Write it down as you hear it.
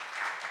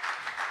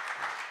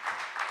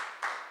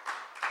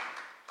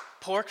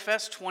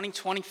PorcFest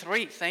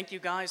 2023. Thank you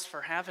guys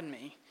for having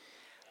me.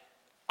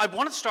 I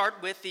want to start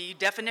with the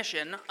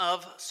definition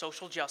of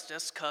social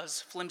justice,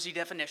 because flimsy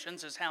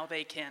definitions is how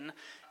they can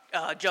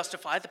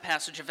justify the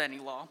passage of any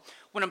law.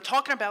 When I'm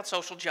talking about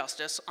social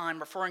justice, I'm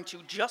referring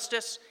to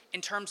justice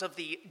in terms of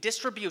the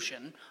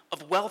distribution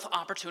of wealth,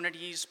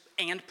 opportunities,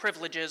 and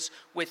privileges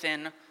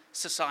within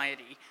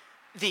society.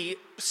 The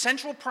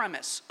central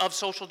premise of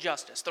social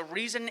justice, the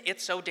reason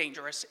it's so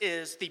dangerous,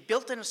 is the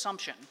built-in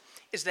assumption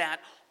is that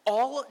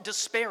all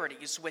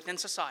disparities within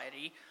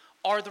society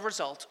are the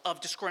result of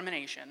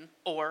discrimination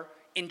or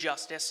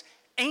injustice,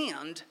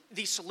 and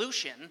the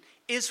solution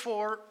is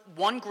for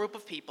one group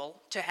of people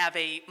to have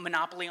a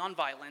monopoly on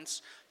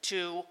violence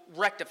to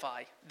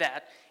rectify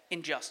that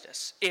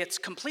injustice. It's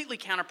completely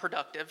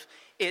counterproductive.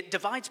 It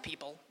divides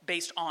people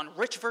based on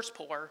rich versus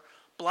poor,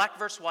 black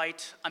versus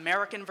white,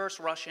 American versus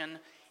Russian.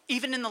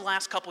 Even in the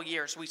last couple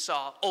years, we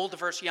saw old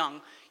versus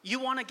young.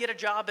 You want to get a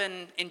job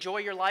and enjoy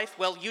your life?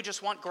 Well, you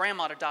just want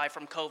grandma to die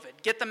from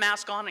COVID. Get the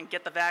mask on and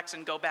get the vax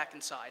and go back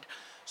inside.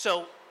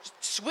 So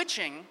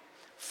switching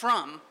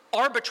from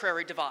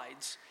arbitrary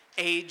divides,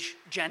 age,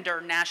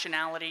 gender,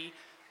 nationality,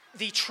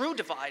 the true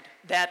divide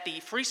that the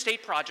Free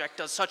State Project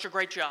does such a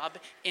great job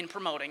in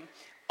promoting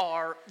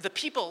are the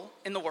people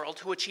in the world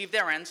who achieve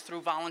their ends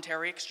through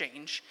voluntary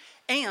exchange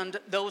and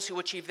those who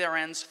achieve their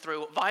ends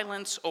through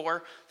violence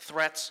or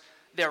threats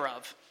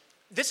thereof.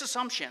 This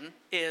assumption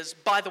is,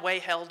 by the way,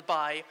 held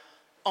by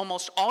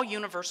almost all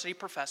university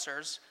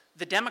professors,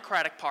 the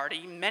Democratic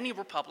Party, many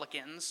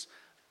Republicans,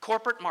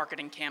 corporate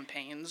marketing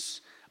campaigns,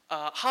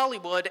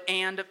 Hollywood,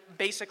 and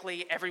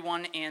basically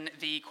everyone in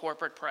the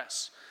corporate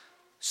press.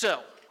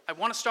 So, I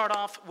want to start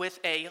off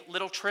with a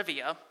little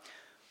trivia.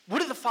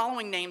 What do the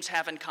following names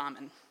have in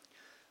common?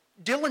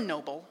 Dylan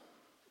Noble,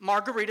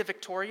 Margarita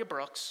Victoria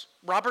Brooks,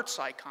 Robert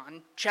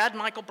Sycon, Chad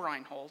Michael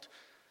Breinhold,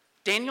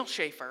 Daniel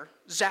Schaefer,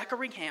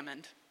 Zachary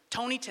Hammond,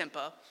 Tony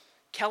Timpa,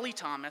 Kelly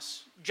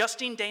Thomas,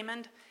 Justine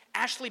Damond,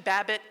 Ashley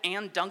Babbitt,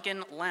 and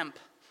Duncan Lemp.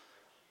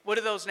 What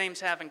do those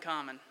names have in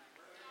common?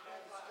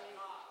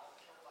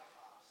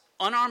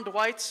 Unarmed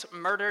whites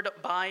murdered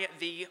by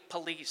the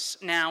police.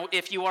 Now,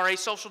 if you are a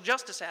social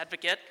justice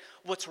advocate,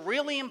 what's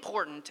really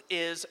important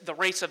is the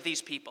race of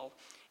these people.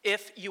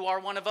 If you are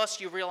one of us,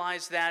 you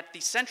realize that the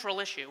central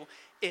issue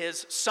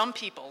is some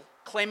people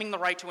claiming the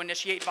right to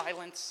initiate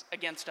violence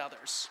against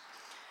others.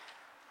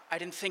 I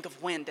didn't think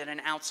of wind in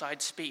an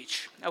outside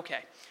speech.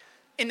 Okay.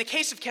 In the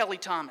case of Kelly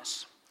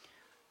Thomas,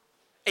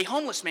 a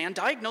homeless man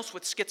diagnosed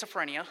with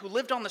schizophrenia who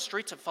lived on the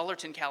streets of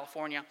Fullerton,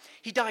 California.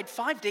 He died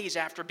 5 days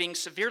after being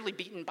severely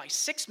beaten by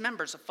 6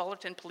 members of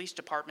Fullerton Police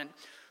Department,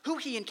 who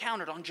he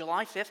encountered on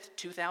July 5th,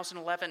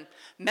 2011.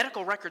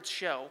 Medical records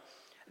show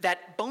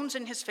that bones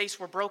in his face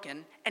were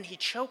broken and he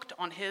choked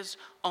on his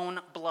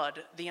own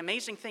blood. The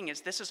amazing thing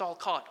is this is all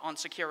caught on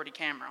security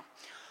camera.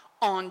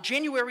 On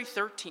January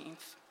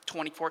 13th,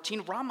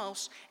 2014,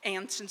 Ramos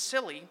and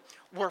Cincilli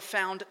were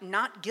found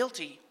not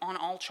guilty on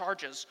all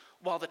charges,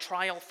 while the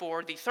trial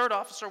for the third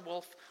officer,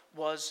 Wolf,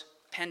 was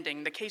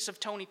pending. The case of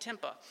Tony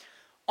Timpa.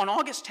 On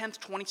August 10th,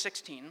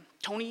 2016,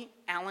 Tony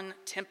Allen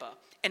Timpa,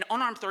 an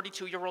unarmed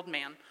 32-year-old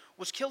man,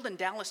 was killed in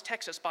Dallas,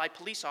 Texas by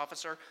police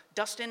officer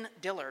Dustin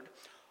Dillard.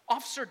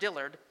 Officer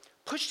Dillard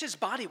pushed his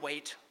body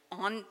weight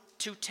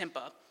onto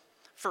Timpa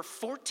for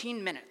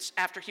 14 minutes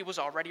after he was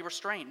already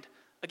restrained.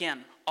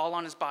 Again, all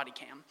on his body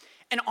cam.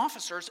 And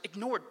officers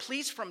ignored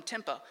pleas from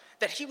Timpa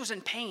that he was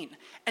in pain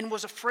and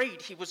was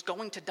afraid he was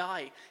going to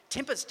die.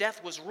 Timpa's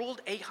death was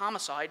ruled a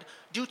homicide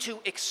due to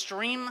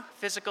extreme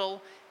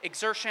physical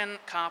exertion.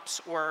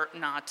 Cops were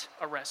not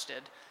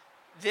arrested.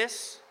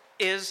 This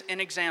is an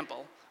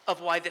example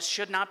of why this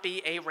should not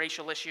be a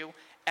racial issue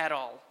at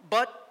all.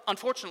 But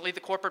unfortunately, the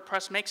corporate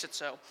press makes it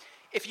so.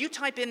 If you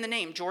type in the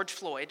name George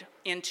Floyd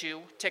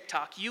into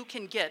TikTok, you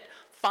can get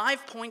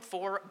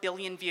 5.4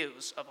 billion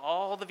views of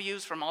all the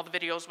views from all the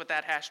videos with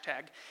that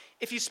hashtag.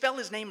 If you spell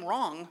his name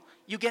wrong,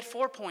 you get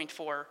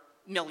 4.4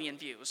 million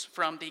views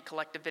from the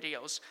collective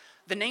videos.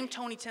 The name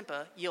Tony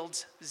Timpa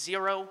yields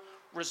 0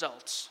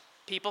 results.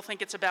 People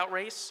think it's about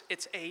race.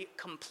 It's a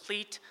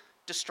complete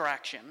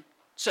distraction.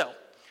 So,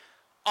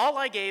 all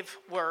I gave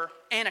were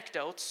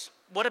anecdotes.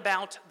 What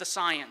about the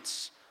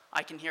science?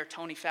 I can hear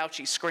Tony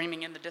Fauci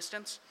screaming in the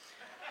distance.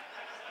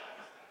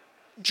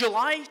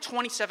 July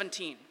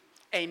 2017.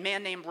 A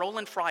man named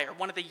Roland Fryer,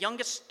 one of the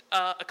youngest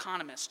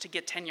economists to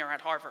get tenure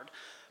at Harvard,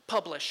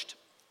 published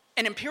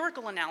an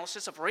empirical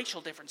analysis of racial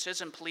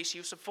differences in police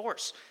use of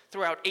force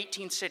throughout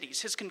 18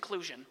 cities. His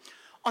conclusion: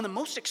 on the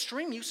most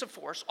extreme use of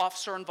force,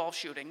 officer-involved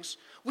shootings,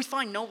 we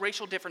find no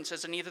racial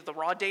differences in either the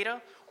raw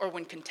data or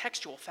when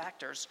contextual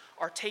factors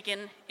are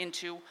taken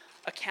into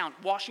account.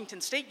 Washington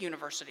State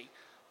University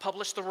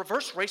published the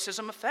reverse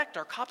racism effect.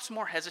 Are cops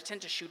more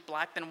hesitant to shoot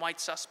black than white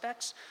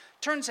suspects?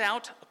 Turns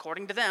out,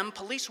 according to them,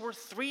 police were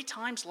 3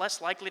 times less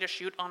likely to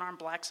shoot unarmed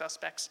black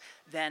suspects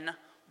than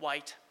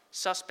white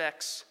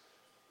suspects.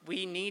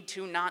 We need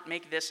to not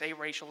make this a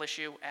racial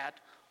issue at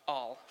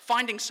all.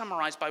 Findings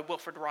summarized by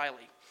Wilfred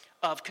Riley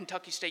of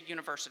Kentucky State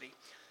University.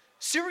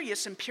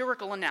 Serious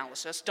empirical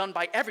analysis done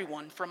by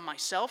everyone from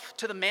myself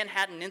to the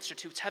Manhattan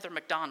Institute's Heather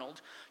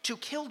McDonald to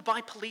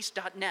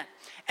killedbypolice.net,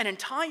 an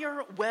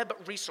entire web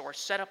resource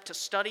set up to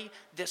study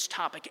this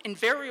topic,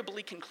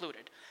 invariably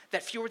concluded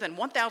that fewer than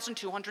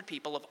 1,200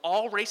 people of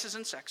all races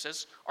and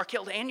sexes are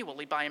killed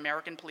annually by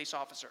American police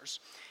officers.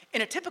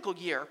 In a typical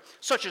year,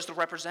 such as the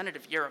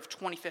representative year of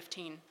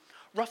 2015,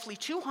 roughly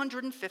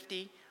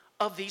 250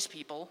 of these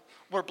people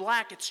were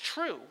black. It's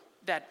true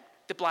that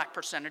the black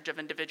percentage of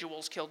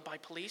individuals killed by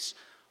police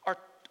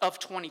of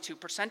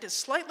 22% is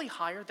slightly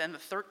higher than the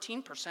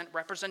 13%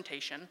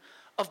 representation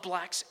of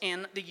blacks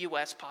in the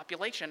US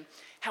population.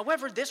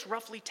 However, this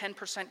roughly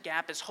 10%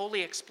 gap is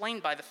wholly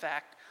explained by the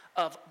fact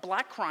of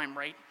black crime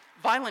rate,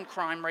 violent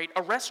crime rate,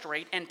 arrest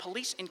rate, and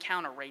police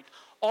encounter rate,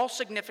 all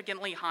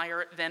significantly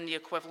higher than the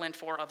equivalent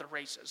for other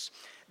races.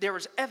 There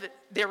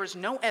is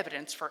no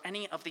evidence for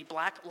any of the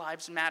Black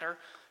Lives Matter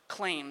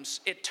claims.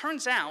 It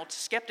turns out,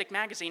 Skeptic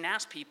Magazine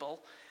asked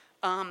people,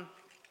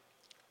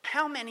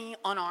 how many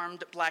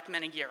unarmed black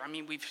men a year? I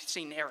mean, we've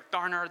seen Eric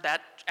Garner,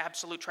 that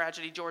absolute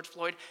tragedy, George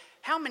Floyd.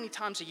 How many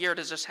times a year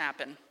does this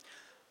happen?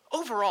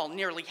 Overall,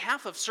 nearly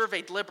half of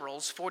surveyed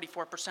liberals,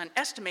 44%,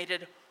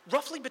 estimated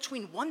roughly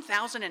between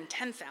 1,000 and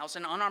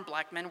 10,000 unarmed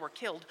black men were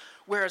killed,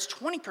 whereas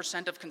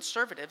 20% of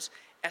conservatives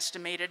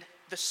estimated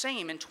the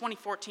same. In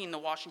 2019, the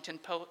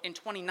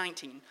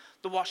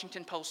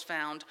Washington Post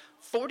found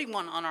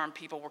 41 unarmed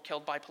people were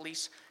killed by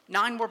police,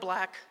 9 were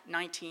black,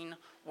 19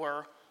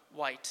 were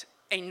white.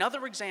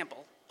 Another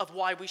example of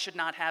why we should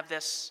not have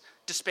this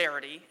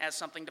disparity as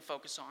something to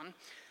focus on.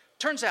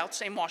 Turns out,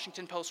 same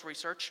Washington Post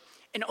research,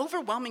 an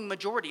overwhelming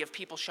majority of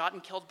people shot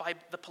and killed by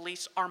the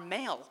police are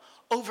male,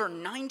 over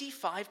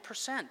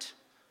 95%.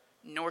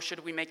 Nor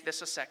should we make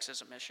this a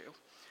sexism issue.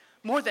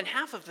 More than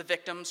half of the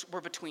victims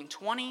were between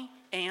 20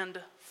 and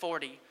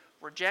 40.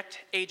 Reject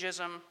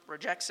ageism,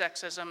 reject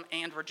sexism,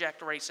 and reject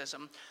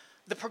racism.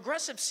 The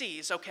progressive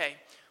sees, okay,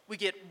 we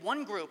get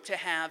one group to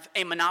have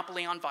a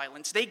monopoly on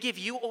violence. They give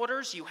you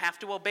orders, you have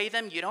to obey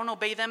them. You don't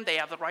obey them, they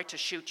have the right to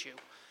shoot you.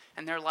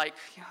 And they're like,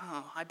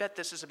 oh, I bet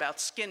this is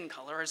about skin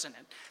color, isn't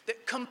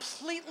it?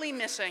 Completely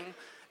missing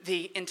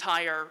the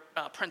entire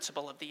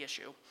principle of the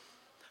issue.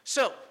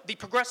 So the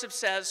progressive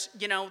says,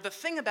 you know, the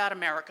thing about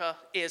America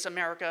is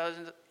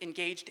America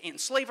engaged in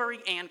slavery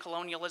and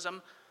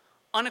colonialism,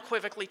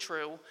 unequivocally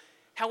true.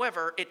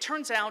 However, it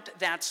turns out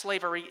that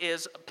slavery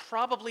is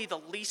probably the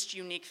least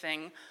unique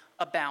thing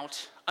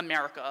about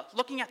America.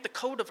 Looking at the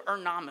Code of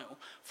Ur-Nammu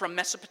from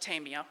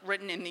Mesopotamia,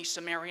 written in the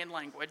Sumerian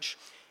language,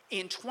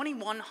 in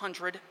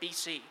 2100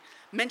 BC,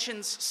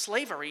 mentions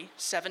slavery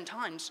 7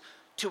 times.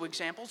 2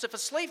 examples: if a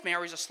slave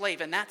marries a slave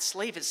and that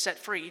slave is set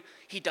free,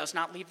 he does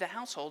not leave the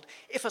household.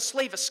 If a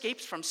slave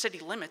escapes from city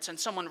limits and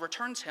someone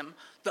returns him,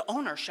 the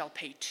owner shall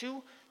pay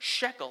 2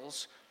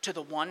 shekels to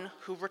the one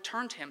who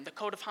returned him. The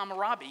Code of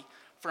Hammurabi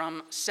from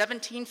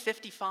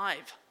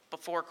 1755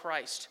 before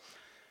Christ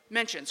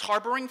mentions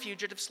harboring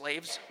fugitive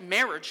slaves,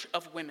 marriage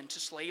of women to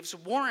slaves,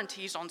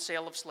 warranties on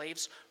sale of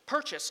slaves,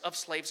 purchase of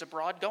slaves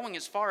abroad, going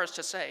as far as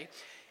to say,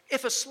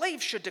 if a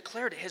slave should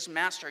declare to his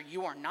master,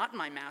 "You are not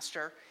my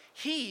master,"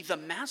 he, the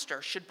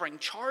master, should bring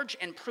charge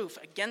and proof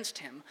against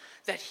him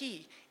that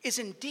he is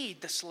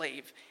indeed the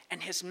slave,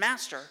 and his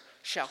master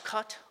shall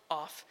cut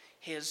off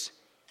his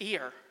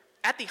ear.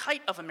 At the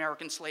height of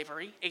American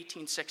slavery,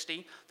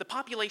 1860, the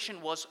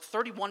population was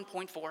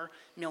 31.4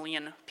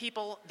 million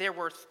people. There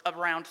were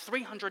around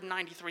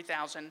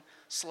 393,000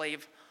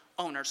 slave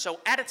owners. So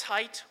at its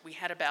height, we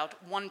had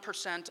about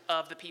 1%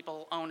 of the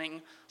people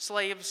owning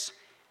slaves,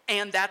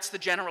 and that's the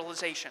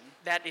generalization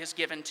that is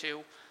given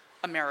to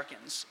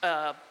Americans.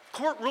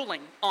 Court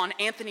ruling on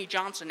Anthony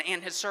Johnson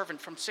and his servant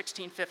from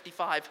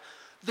 1655.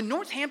 The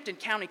Northampton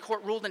County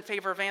Court ruled in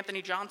favor of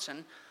Anthony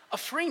Johnson, a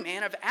free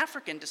man of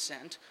African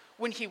descent,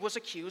 when he was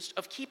accused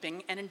of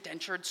keeping an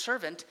indentured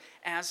servant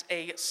as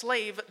a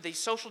slave. The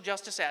social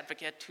justice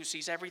advocate, who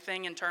sees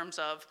everything in terms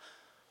of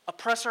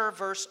oppressor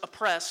versus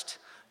oppressed,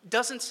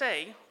 doesn't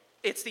say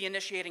it's the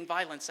initiating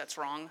violence that's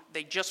wrong.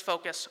 They just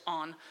focus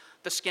on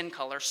the skin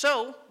color.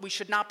 So we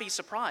should not be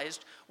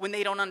surprised when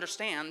they don't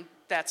understand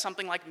that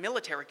something like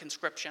military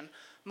conscription,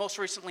 most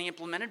recently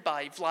implemented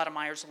by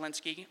Vladimir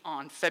Zelensky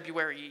on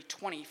February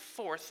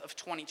 24th of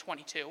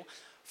 2022,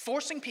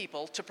 forcing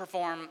people to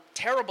perform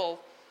terrible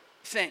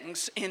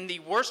things in the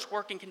worst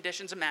working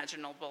conditions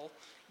imaginable,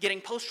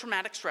 getting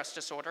post-traumatic stress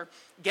disorder,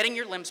 getting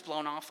your limbs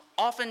blown off,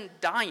 often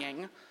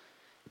dying,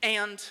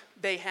 and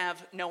they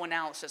have no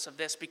analysis of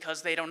this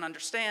because they don't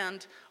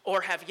understand or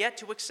have yet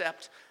to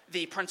accept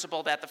the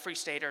principle that the Free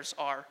Staters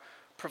are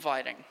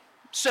providing.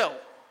 So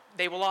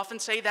they will often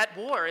say that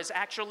war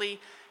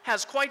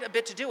has quite a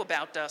bit to do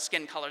about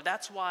skin color.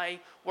 That's why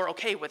we're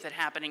okay with it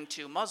happening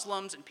to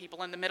Muslims and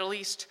people in the Middle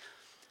East.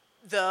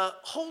 The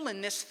hole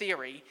in this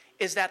theory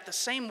is that the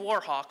same war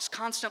hawks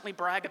constantly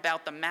brag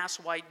about the mass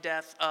white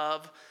death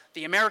of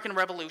the American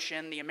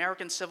Revolution, the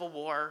American Civil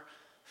War,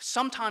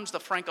 sometimes the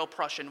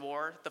Franco-Prussian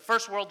War, the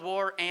First World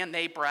War, and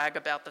they brag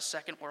about the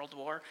Second World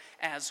War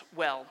as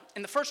well.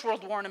 In the First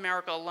World War in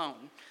America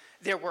alone,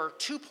 there were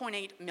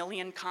 2.8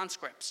 million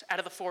conscripts out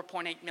of the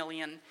 4.8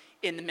 million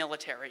in the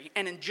military.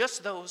 And in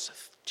just those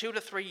 2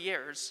 to 3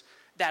 years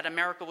that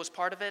America was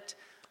part of it,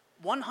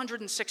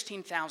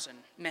 116,000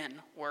 men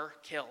were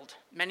killed,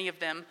 many of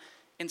them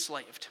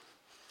enslaved.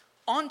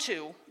 On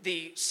to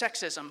the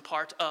sexism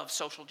part of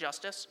social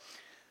justice.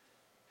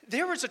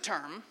 There is a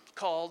term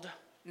called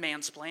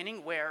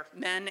mansplaining, where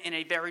men, in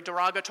a very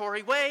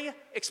derogatory way,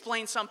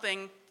 explain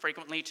something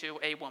frequently to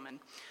a woman.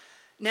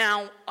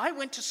 Now, I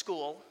went to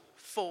school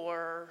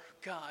for,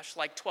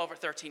 like 12 or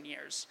 13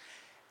 years.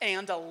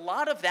 And a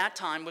lot of that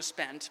time was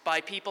spent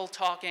by people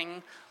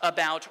talking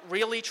about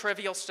really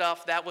trivial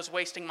stuff that was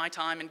wasting my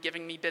time and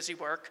giving me busy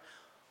work.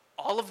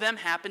 All of them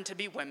happened to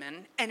be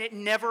women, and it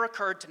never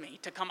occurred to me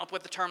to come up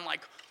with a term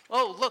like,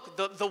 oh, look,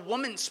 the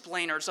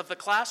woman-splainers of the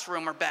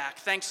classroom are back,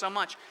 thanks so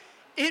much.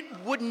 It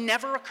would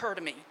never occur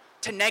to me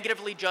to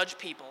negatively judge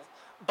people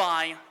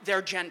by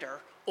their gender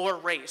or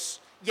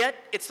race. Yet,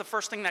 it's the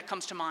first thing that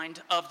comes to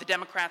mind of the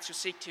Democrats who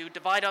seek to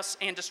divide us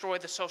and destroy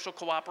the social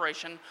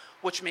cooperation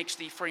which makes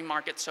the free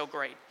market so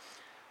great.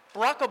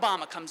 Barack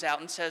Obama comes out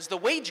and says the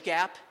wage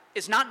gap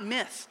is not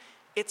myth,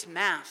 it's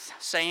math,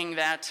 saying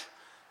that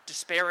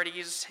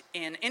disparities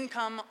in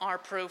income are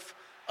proof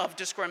of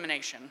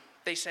discrimination.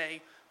 They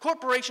say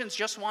corporations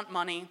just want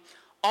money.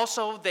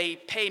 Also, they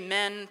pay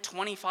men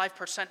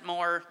 25%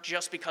 more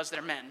just because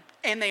they're men,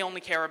 and they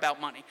only care about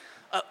money.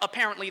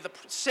 Apparently, the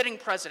sitting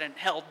president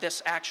held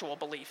this actual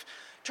belief.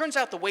 Turns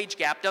out the wage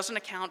gap doesn't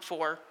account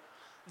for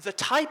the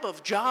type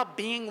of job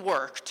being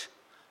worked,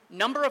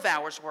 number of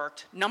hours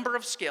worked, number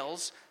of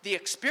skills, the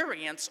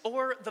experience,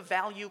 or the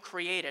value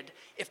created.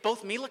 If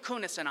both Mila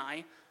Kunis and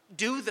I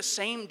do the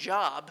same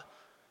job,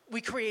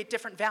 we create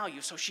different value,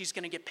 so she's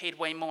going to get paid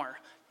way more.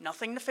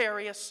 Nothing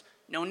nefarious,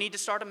 no need to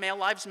start a Male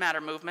Lives Matter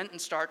movement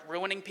and start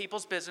ruining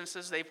people's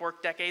businesses they've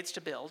worked decades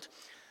to build.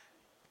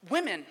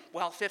 Women,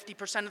 while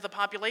 50% of the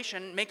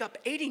population, make up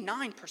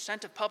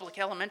 89% of public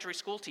elementary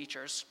school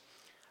teachers.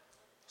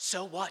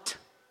 So what?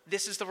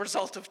 This is the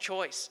result of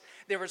choice.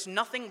 There is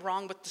nothing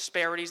wrong with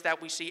disparities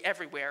that we see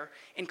everywhere,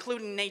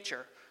 including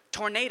nature.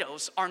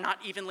 Tornadoes are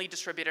not evenly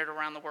distributed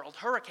around the world.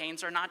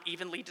 Hurricanes are not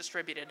evenly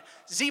distributed.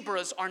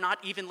 Zebras are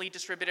not evenly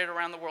distributed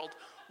around the world.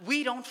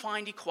 We don't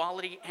find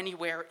equality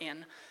anywhere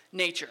in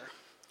nature.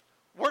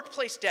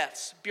 Workplace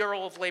deaths,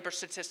 Bureau of Labor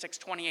Statistics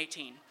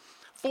 2018.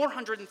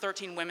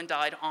 413 women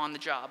died on the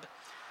job.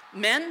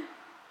 Men,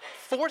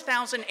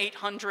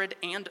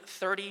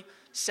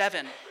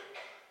 4,837.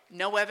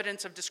 No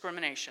evidence of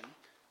discrimination.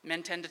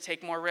 Men tend to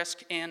take more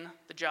risk in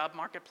the job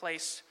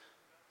marketplace.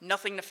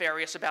 Nothing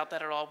nefarious about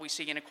that at all. We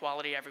see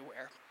inequality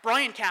everywhere.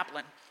 Bryan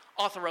Caplan,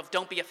 author of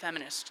Don't Be a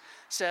Feminist,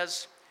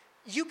 says,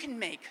 you can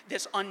make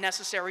this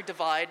unnecessary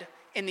divide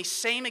in the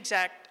same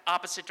exact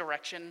opposite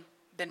direction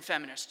than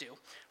feminists do.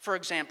 For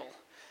example,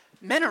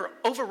 men are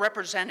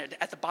overrepresented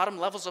at the bottom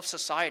levels of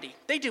society.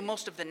 They do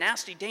most of the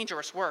nasty,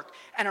 dangerous work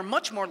and are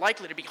much more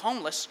likely to be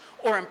homeless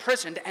or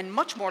imprisoned and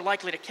much more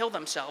likely to kill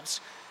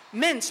themselves.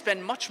 Men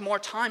spend much more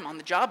time on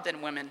the job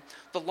than women.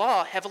 The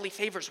law heavily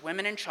favors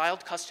women in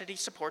child custody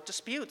support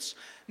disputes.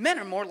 Men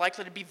are more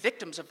likely to be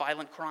victims of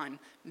violent crime.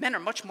 Men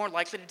are much more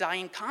likely to die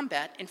in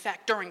combat. In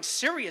fact, during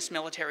serious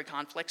military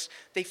conflicts,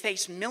 they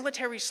face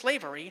military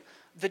slavery,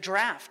 the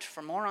draft.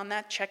 For more on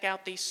that, check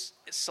out the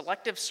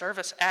Selective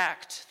Service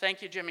Act.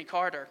 Thank you, Jimmy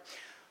Carter.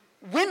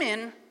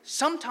 Women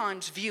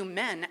sometimes view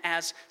men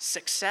as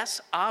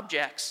success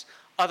objects.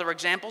 Other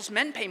examples,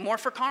 men pay more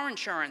for car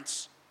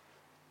insurance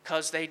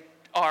because they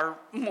are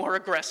more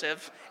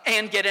aggressive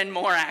and get in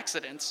more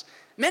accidents.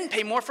 Men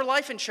pay more for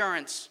life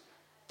insurance.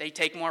 They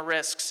take more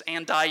risks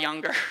and die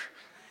younger.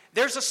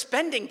 There's a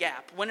spending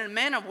gap. When a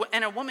man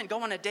and a woman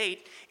go on a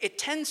date, it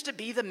tends to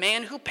be the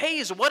man who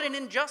pays. What an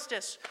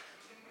injustice.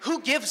 Who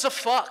gives a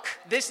fuck?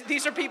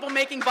 These are people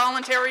making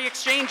voluntary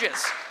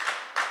exchanges.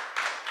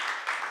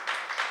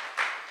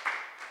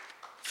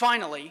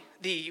 Finally,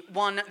 the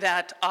one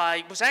that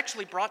I was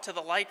actually brought to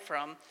the light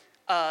from,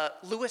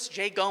 Louis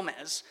J.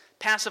 Gomez,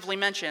 passively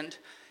mentioned,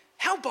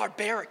 how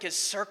barbaric is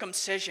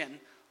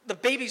circumcision? The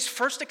baby's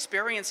first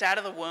experience out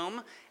of the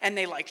womb, and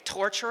they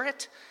torture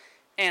it.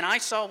 And I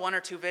saw 1 or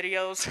 2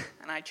 videos,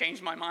 and I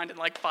changed my mind in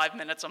 5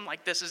 minutes. I'm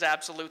like, this is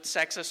absolute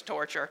sexist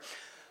torture.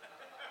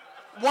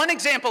 One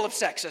example of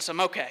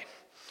sexism, okay.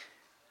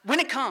 When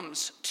it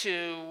comes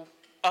to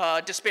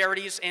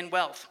disparities in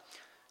wealth,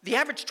 the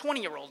average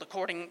 20-year-old,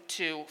 according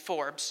to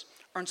Forbes,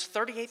 earns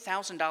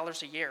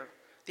 $38,000 a year.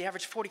 The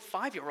average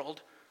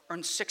 45-year-old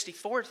earns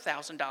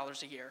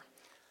 $64,000 a year.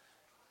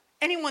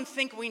 Anyone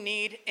think we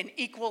need an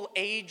equal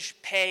age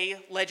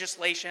pay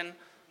legislation?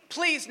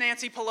 Please,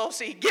 Nancy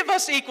Pelosi, give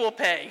us equal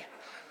pay.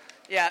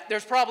 Yeah,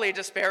 there's probably a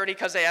disparity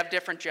because they have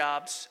different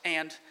jobs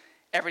and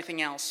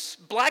everything else.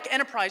 Black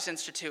Enterprise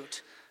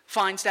Institute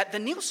finds that the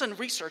Nielsen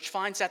research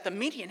finds that the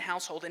median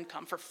household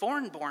income for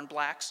foreign-born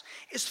blacks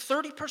is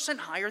 30%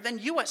 higher than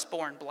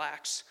US-born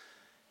blacks.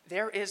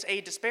 There is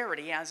a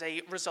disparity as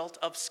a result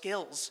of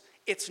skills.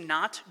 It's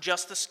not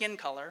just the skin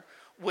color,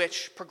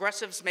 which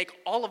progressives make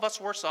all of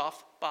us worse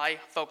off by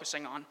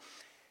focusing on.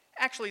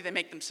 Actually, they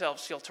make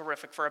themselves feel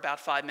terrific for about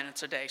 5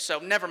 minutes a day, so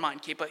never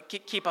mind,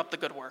 keep up the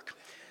good work.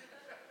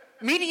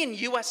 Median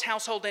U.S.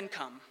 household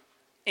income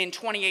in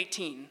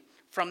 2018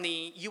 from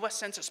the U.S.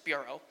 Census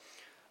Bureau,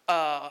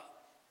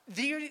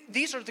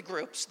 these are the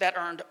groups that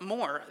earned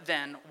more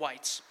than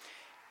whites.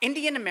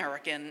 Indian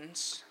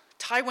Americans,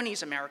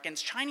 Taiwanese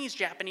Americans, Chinese,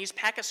 Japanese,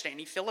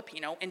 Pakistani,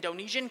 Filipino,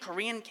 Indonesian,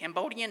 Korean,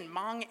 Cambodian,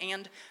 Hmong,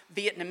 and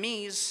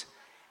Vietnamese,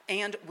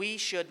 and we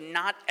should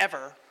not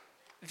ever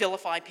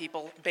vilify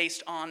people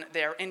based on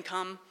their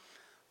income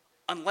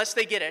unless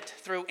they get it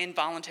through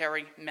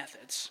involuntary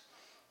methods.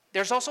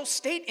 There's also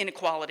state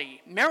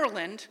inequality.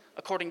 Maryland,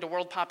 according to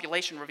World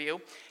Population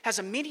Review, has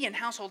a median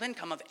household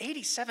income of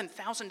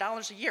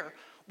 $87,000 a year,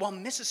 while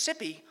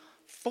Mississippi,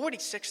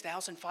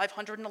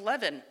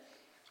 $46,511.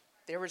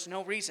 There is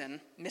no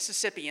reason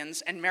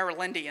Mississippians and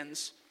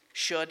Marylandians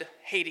should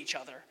hate each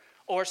other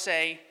or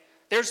say,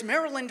 there's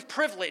Maryland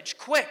privilege,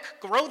 quick,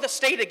 grow the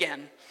state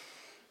again.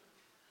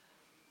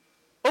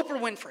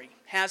 Oprah Winfrey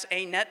has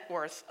a net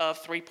worth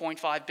of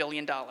 $3.5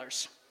 billion.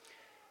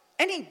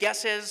 Any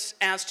guesses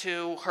as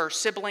to her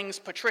siblings,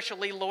 Patricia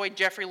Lee Lloyd,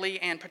 Jeffrey Lee,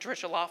 and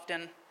Patricia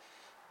Lofton?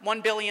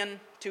 1 billion,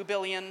 2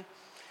 billion?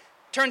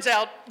 Turns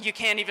out you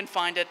can't even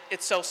find it.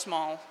 It's so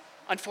small.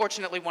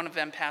 Unfortunately, one of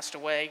them passed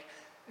away.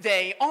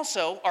 They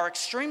also are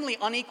extremely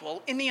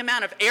unequal in the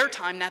amount of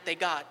airtime that they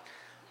got.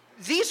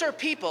 These are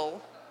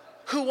people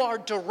who are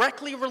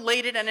directly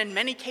related and in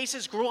many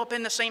cases grew up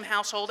in the same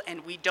household,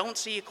 and we don't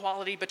see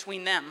equality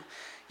between them.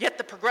 Yet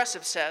the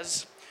progressive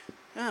says,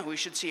 we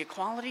should see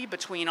equality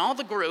between all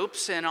the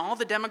groups and all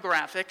the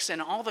demographics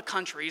and all the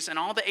countries and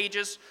all the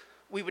ages.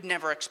 We would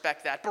never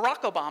expect that.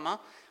 Barack Obama,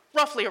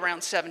 roughly around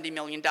 $70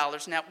 million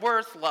net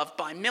worth, loved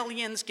by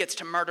millions, gets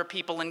to murder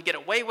people and get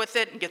away with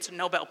it and gets a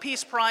Nobel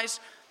Peace Prize.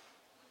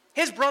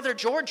 His brother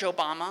George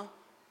Obama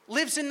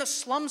lives in the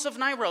slums of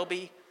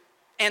Nairobi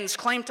and's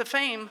claim to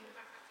fame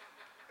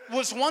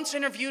was once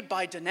interviewed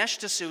by Dinesh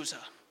D'Souza.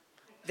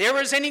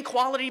 There is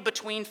inequality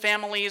between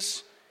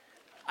families.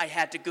 I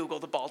had to Google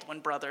the Baldwin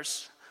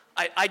brothers.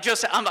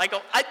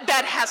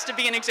 That has to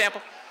be an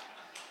example.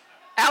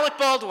 Alec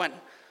Baldwin,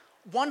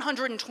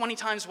 120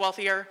 times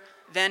wealthier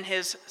than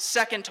his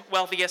second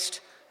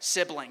wealthiest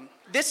sibling.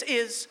 This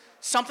is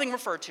something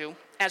referred to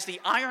as the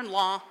iron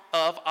law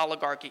of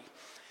oligarchy.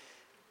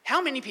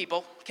 How many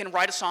people can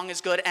write a song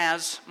as good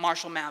as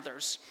Marshall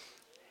Mathers?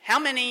 How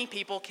many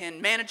people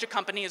can manage a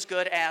company as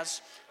good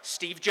as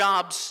Steve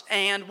Jobs?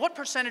 And what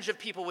percentage of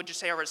people would you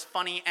say are as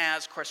funny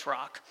as Chris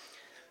Rock?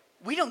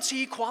 We don't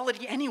see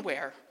equality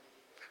anywhere.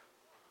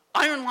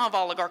 Iron law of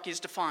oligarchy is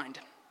defined.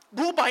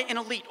 Rule by an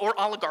elite or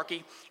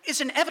oligarchy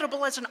is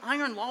inevitable as an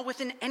iron law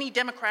within any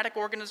democratic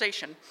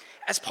organization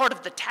as part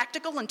of the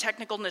tactical and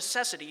technical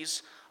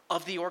necessities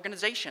of the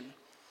organization.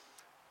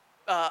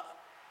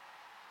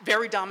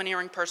 Very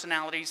domineering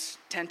personalities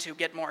tend to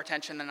get more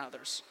attention than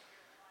others.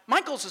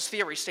 Michaels'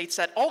 theory states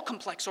that all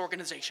complex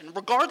organizations,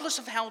 regardless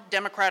of how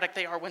democratic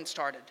they are when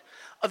started,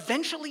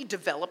 eventually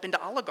develop into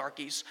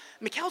oligarchies.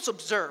 Michaels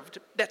observed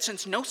that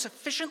since no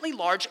sufficiently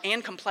large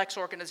and complex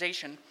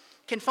organization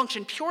can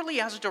function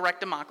purely as a direct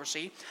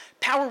democracy,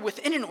 power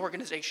within an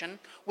organization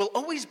will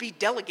always be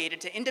delegated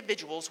to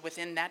individuals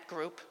within that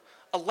group,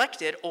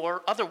 elected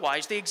or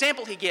otherwise. The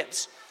example he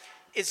gives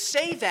is,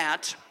 say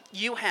that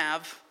you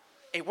have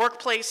a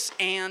workplace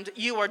and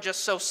you are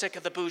just so sick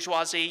of the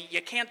bourgeoisie, you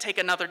can't take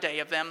another day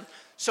of them,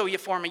 so you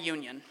form a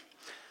union.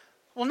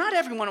 Well, not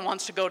everyone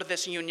wants to go to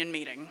this union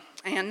meeting,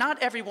 and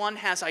not everyone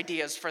has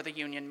ideas for the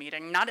union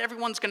meeting. Not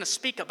everyone's going to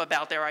speak up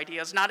about their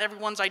ideas. Not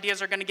everyone's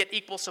ideas are going to get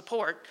equal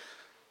support.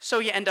 So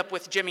you end up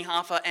with Jimmy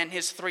Hoffa and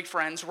his 3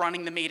 friends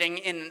running the meeting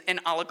in an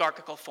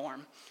oligarchical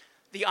form.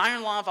 The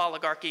iron law of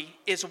oligarchy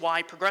is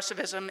why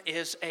progressivism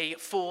is a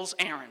fool's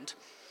errand.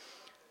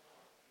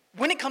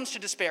 When it comes to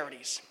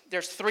disparities,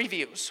 there's 3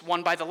 views,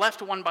 one by the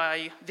left, one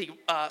by the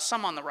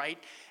some on the right,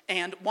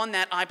 and one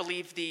that I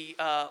believe the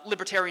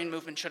libertarian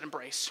movement should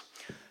embrace.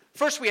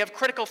 First, we have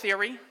critical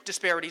theory.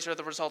 Disparities are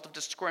the result of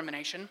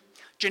discrimination.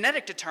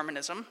 Genetic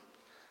determinism.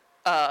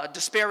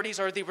 Disparities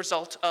are the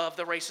result of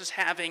the races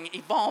having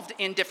evolved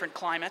in different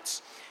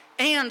climates.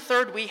 And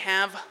third, we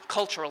have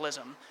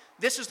culturalism.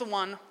 This is the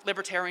one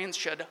libertarians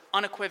should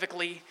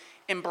unequivocally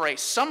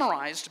embrace.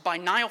 Summarized by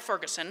Niall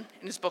Ferguson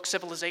in his book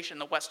Civilization,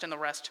 The West and the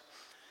Rest.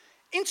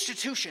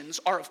 Institutions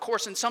are, of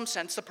course, in some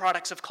sense, the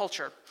products of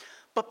culture.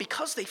 But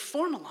because they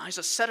formalize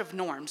a set of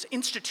norms,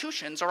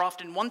 institutions are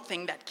often one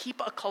thing that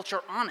keep a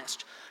culture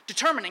honest,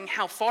 determining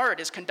how far it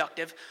is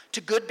conducive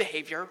to good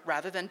behavior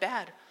rather than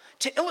bad.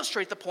 To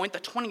illustrate the point, the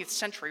 20th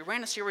century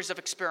ran a series of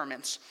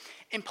experiments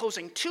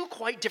imposing 2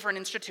 quite different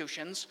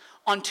institutions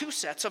on 2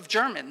 sets of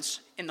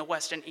Germans in the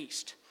West and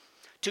East,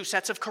 2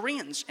 sets of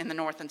Koreans in the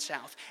North and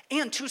South,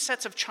 and 2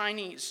 sets of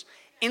Chinese,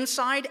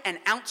 inside and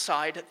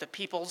outside the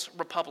People's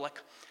Republic.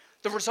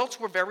 The results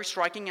were very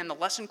striking and the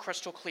lesson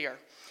crystal clear.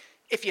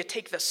 If you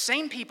take the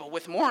same people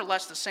with more or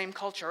less the same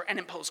culture and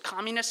impose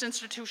communist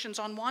institutions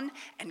on one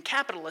and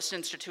capitalist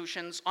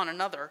institutions on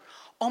another,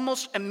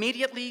 almost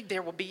immediately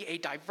there will be a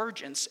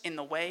divergence in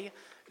the way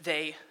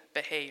they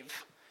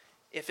behave.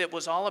 If it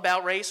was all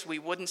about race, we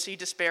wouldn't see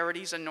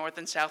disparities in North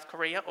and South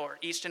Korea or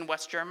East and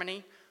West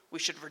Germany. We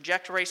should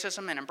reject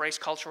racism and embrace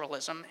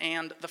culturalism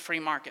and the free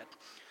market.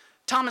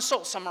 Thomas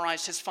Sowell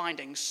summarized his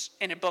findings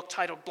in a book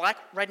titled Black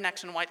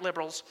Rednecks and White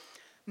Liberals.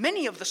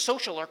 Many of the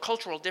social or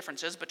cultural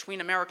differences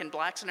between American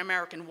blacks and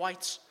American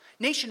whites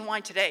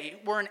nationwide today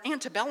were in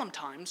antebellum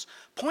times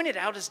pointed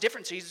out as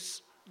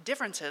differences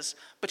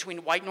between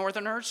white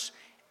Northerners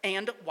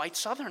and white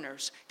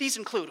Southerners. These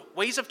include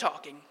ways of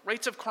talking,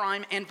 rates of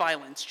crime and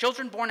violence,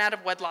 children born out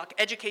of wedlock,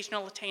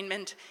 educational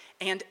attainment,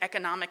 and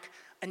economic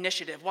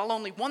initiative. While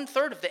only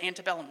 1/3 of the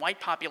antebellum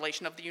white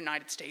population of the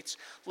United States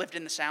lived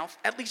in the South,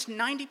 at least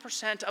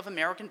 90% of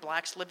American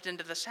blacks lived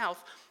into the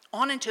South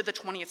on into the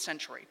 20th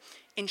century.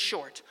 In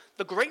short,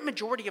 the great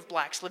majority of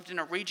blacks lived in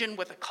a region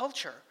with a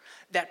culture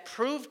that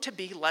proved to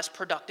be less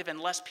productive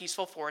and less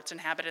peaceful for its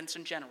inhabitants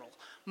in general.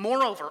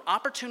 Moreover,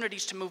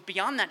 opportunities to move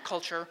beyond that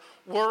culture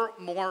were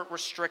more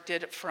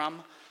restricted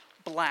from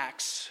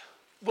blacks.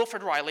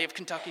 Wilfred Riley of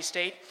Kentucky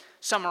State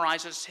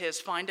summarizes his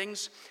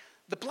findings.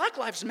 The Black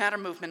Lives Matter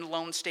movement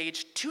alone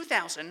staged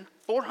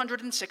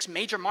 2,406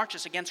 major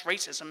marches against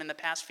racism in the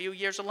past few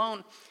years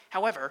alone.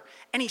 However,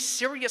 any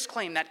serious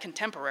claim that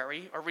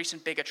contemporary or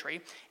recent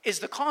bigotry is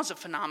the cause of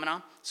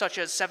phenomena such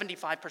as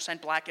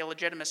 75% black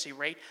illegitimacy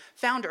rate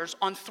founders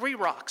on 3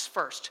 rocks.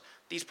 First,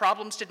 these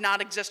problems did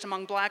not exist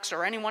among blacks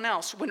or anyone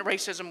else when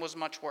racism was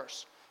much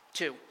worse.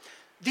 2,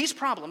 these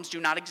problems do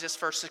not exist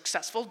for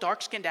successful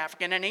dark-skinned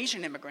African and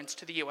Asian immigrants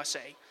to the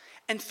USA.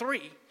 And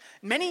 3,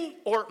 many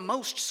or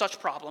most such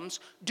problems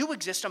do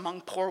exist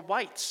among poor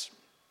whites.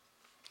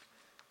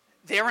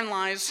 Therein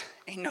lies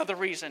another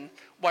reason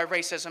why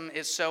racism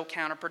is so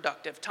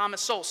counterproductive.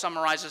 Thomas Sowell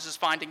summarizes his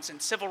findings in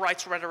Civil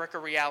Rights Rhetoric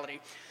or Reality.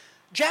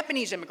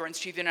 Japanese immigrants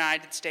to the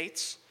United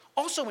States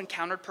also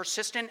encountered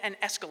persistent and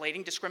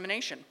escalating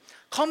discrimination,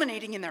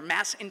 culminating in their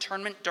mass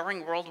internment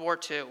during World War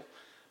II.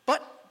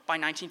 But by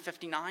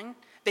 1959,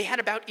 they had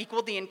about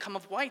equaled the income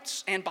of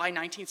whites, and by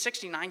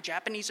 1969,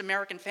 Japanese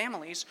American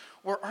families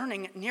were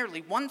earning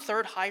nearly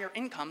 1/3 higher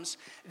incomes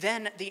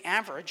than the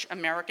average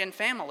American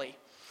family.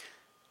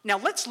 Now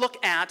let's look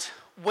at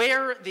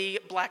where the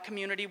black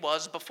community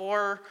was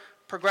before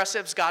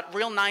progressives got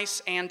real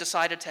nice and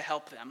decided to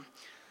help them.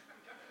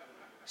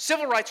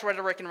 Civil Rights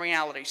Rhetoric and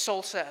Reality,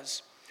 Sowell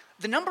says,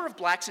 the number of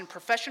blacks in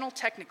professional,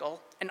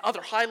 technical, and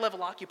other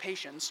high-level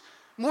occupations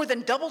more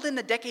than doubled in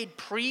the decade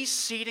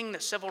preceding the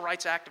Civil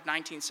Rights Act of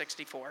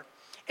 1964.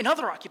 In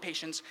other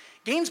occupations,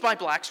 gains by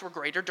blacks were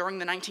greater during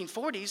the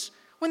 1940s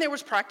when there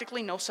was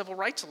practically no civil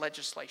rights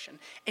legislation.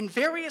 In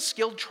various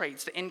skilled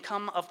trades, the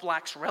income of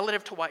blacks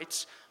relative to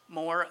whites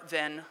more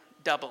than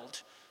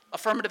doubled.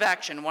 Affirmative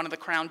action, one of the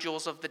crown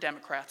jewels of the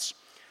Democrats.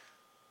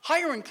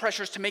 Hiring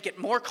pressures to make it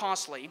more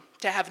costly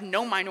to have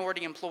no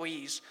minority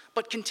employees,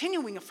 but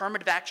continuing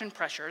affirmative action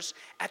pressures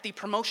at the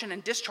promotion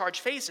and discharge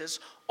phases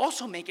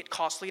also make it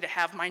costly to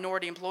have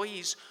minority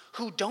employees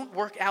who don't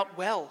work out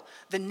well.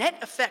 The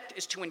net effect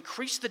is to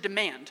increase the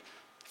demand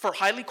for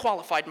highly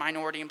qualified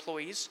minority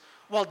employees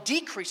while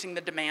decreasing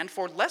the demand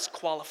for less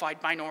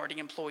qualified minority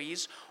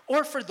employees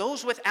or for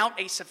those without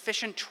a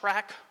sufficient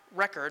track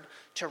record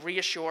to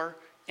reassure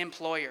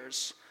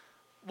employers.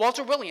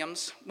 Walter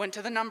Williams went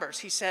to the numbers.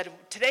 He said,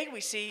 today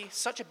we see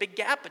such a big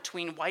gap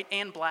between white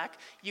and black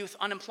youth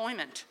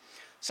unemployment.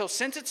 So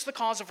since it's the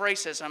cause of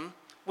racism,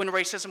 when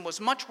racism was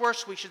much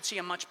worse, we should see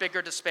a much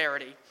bigger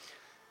disparity.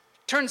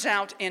 Turns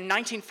out in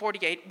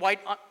 1948, white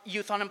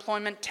youth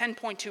unemployment,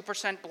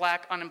 10.2%,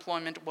 black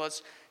unemployment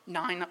was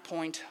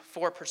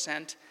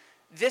 9.4%.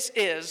 This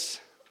is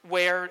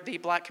where the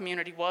black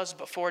community was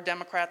before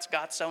Democrats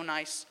got so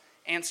nice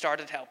and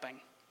started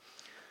helping.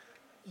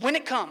 When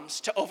it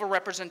comes to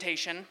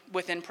overrepresentation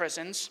within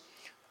prisons,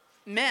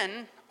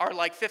 men are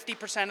like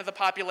 50% of the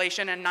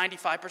population and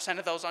 95%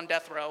 of those on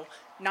death row,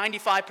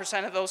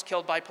 95% of those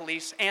killed by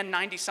police, and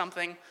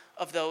 90-something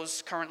of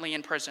those currently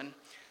in prison.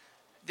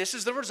 This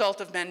is the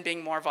result of men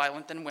being more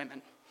violent than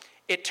women.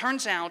 It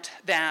turns out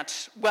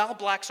that while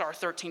blacks are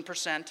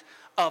 13%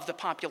 of the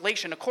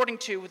population, according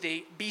to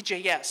the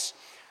BJS,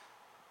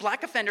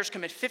 black offenders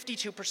commit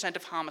 52%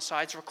 of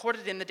homicides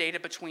recorded in the data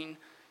between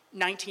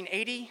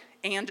 1980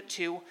 and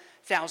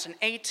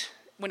 2008.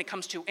 When it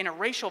comes to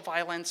interracial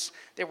violence,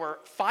 there were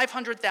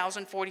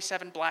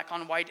 500,047 black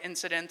on white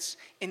incidents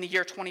in the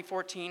year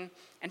 2014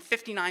 and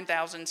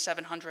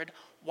 59,700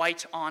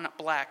 white on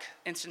black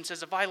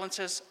instances of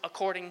violences,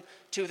 according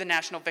to the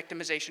National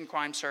Victimization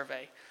Crime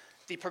Survey.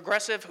 The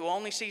progressive who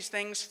only sees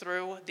things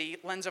through the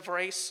lens of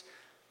race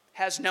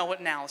has no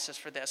analysis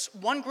for this.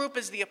 One group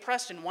is the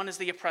oppressed and one is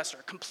the oppressor,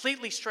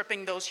 completely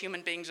stripping those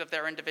human beings of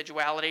their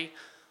individuality.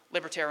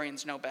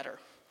 Libertarians know better.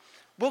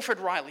 Wilfred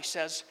Riley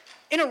says,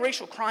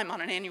 interracial crime on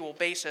an annual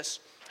basis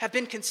have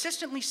been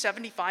consistently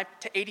 75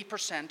 to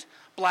 80%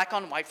 black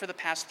on white for the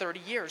past 30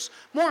 years.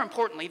 More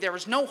importantly, there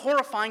is no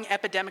horrifying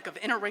epidemic of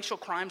interracial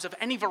crimes of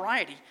any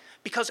variety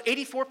because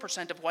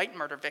 84% of white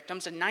murder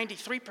victims and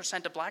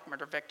 93% of black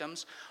murder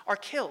victims are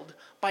killed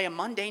by a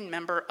mundane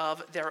member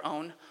of their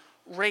own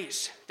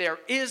race. There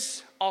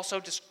is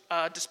also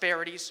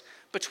disparities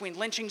between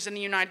lynchings in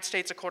the United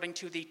States, according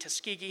to the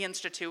Tuskegee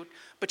Institute,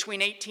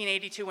 between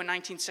 1882 and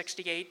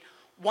 1968,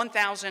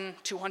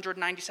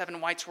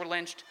 1,297 whites were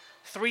lynched,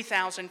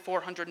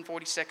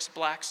 3,446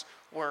 blacks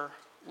were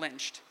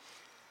lynched.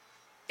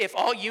 If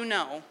all you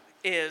know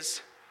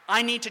is,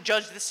 I need to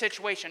judge this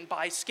situation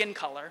by skin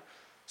color,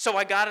 so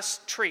I gotta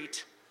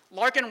treat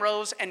Larken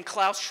Rose and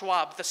Klaus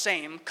Schwab the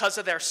same because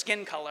of their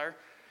skin color,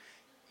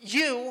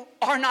 you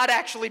are not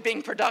actually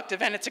being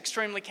productive, and it's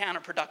extremely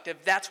counterproductive.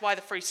 That's why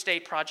the Free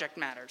State Project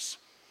matters.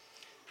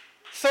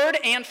 Third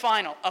and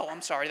final, oh,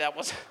 I'm sorry, that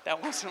wasn't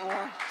a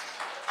line.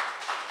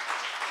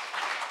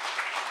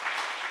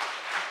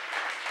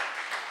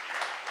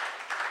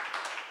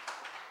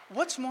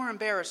 What's more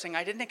embarrassing?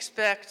 I didn't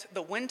expect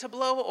the wind to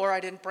blow, or I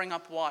didn't bring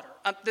up water.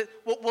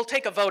 We'll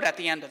take a vote at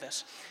the end of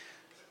this.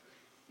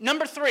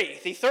 Number 3,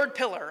 the third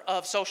pillar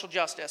of social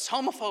justice,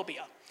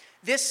 homophobia.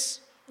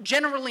 This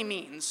generally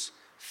means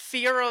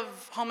fear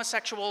of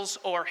homosexuals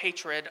or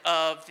hatred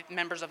of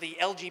members of the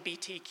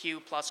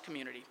LGBTQ plus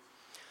community.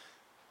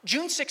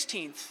 June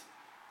 12th,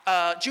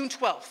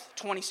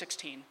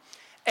 2016,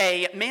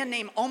 a man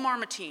named Omar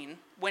Mateen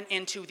went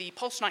into the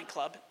Pulse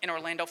nightclub in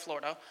Orlando,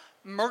 Florida,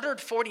 murdered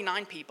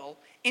 49 people,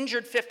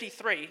 injured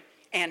 53,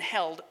 and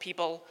held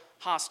people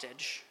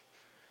hostage.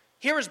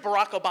 Here is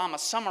Barack Obama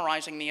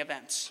summarizing the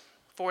events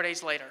 4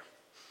 days later.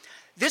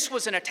 This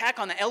was an attack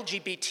on the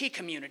LGBT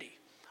community.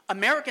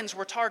 Americans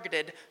were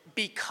targeted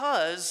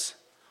because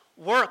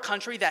we're a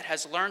country that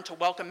has learned to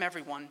welcome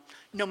everyone,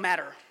 no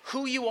matter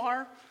who you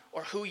are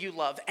or who you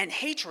love. And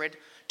hatred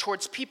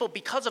towards people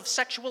because of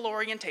sexual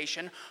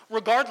orientation,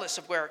 regardless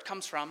of where it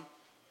comes from,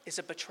 is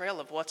a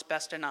betrayal of what's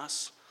best in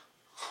us.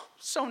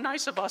 So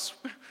nice of us.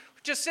 We're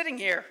just sitting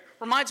here.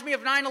 Reminds me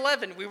of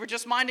 9/11. We were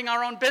just minding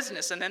our own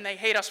business, and then they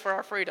hate us for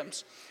our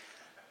freedoms.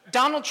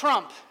 Donald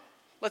Trump.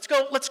 Let's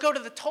go to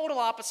the total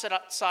opposite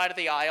side of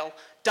the aisle.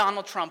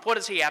 Donald Trump. What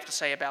does he have to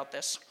say about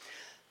this?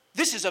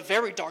 This is a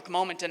very dark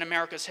moment in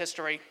America's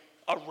history.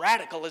 A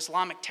radical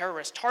Islamic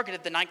terrorist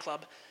targeted the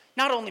nightclub,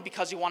 not only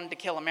because he wanted to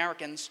kill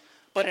Americans,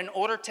 but in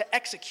order to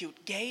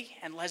execute gay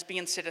and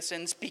lesbian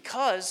citizens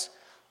because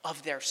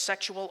of their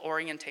sexual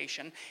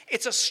orientation.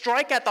 It's a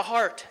strike at the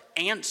heart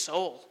and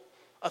soul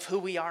of who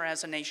we are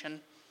as a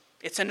nation.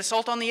 It's an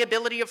assault on the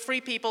ability of free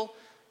people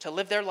to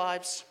live their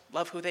lives,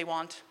 love who they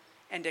want,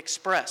 and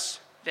express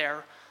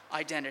their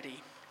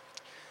identity.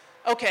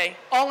 Okay,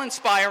 all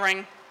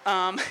inspiring.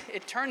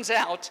 It turns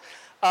out,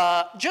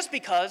 just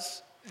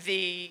because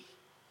the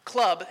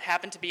club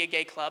happened to be a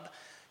gay club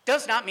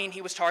does not mean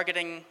he was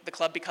targeting the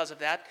club because of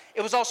that.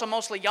 It was also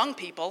mostly young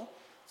people.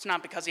 It's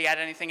not because he had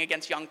anything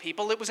against young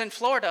people. It was in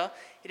Florida.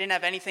 He didn't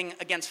have anything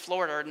against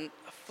Florida, and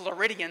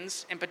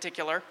Floridians in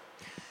particular.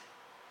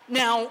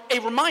 Now, a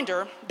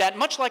reminder that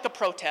much like a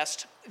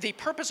protest, the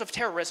purpose of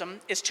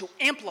terrorism is to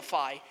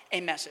amplify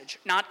a message,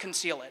 not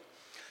conceal it.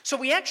 So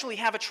we actually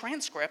have a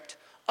transcript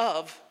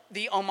of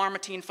the Omar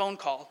Mateen phone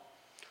call.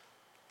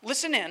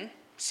 Listen in,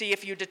 see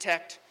if you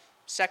detect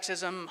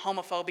sexism,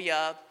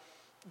 homophobia,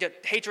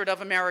 hatred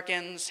of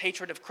Americans,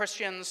 hatred of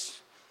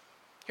Christians.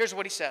 Here's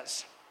what he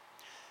says.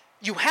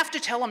 You have to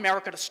tell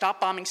America to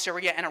stop bombing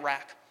Syria and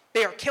Iraq.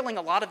 They are killing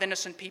a lot of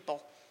innocent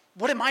people.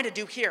 What am I to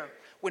do here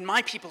when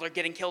my people are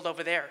getting killed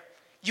over there?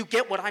 You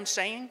get what I'm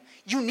saying?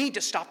 You need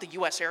to stop the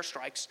U.S.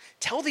 airstrikes.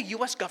 Tell the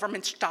U.S.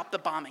 government stop the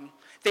bombing.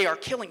 They are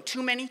killing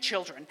too many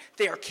children.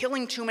 They are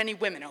killing too many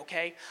women,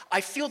 okay? I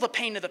feel the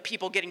pain of the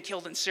people getting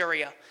killed in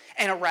Syria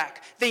and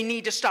Iraq. They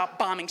need to stop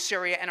bombing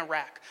Syria and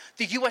Iraq.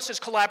 The U.S. is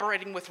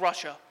collaborating with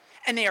Russia,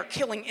 and they are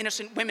killing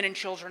innocent women and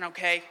children,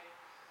 okay?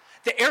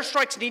 The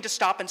airstrikes need to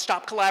stop and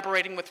stop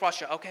collaborating with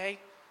Russia, okay?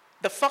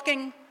 The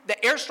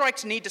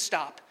airstrikes need to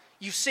stop.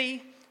 You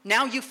see,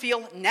 now you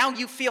feel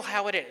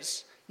how it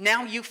is.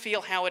 Now you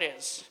feel how it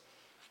is.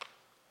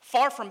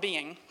 Far from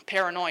being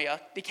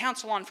paranoia, the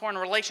Council on Foreign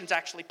Relations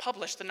actually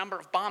published the number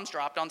of bombs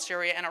dropped on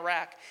Syria and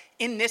Iraq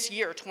in this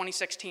year,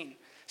 2016.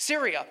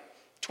 Syria,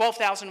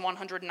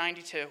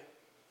 12,192.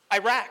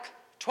 Iraq,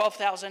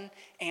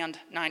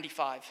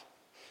 12,095.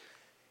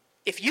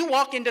 If you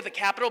walk into the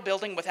Capitol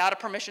building without a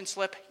permission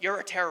slip, you're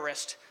a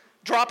terrorist.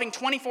 Dropping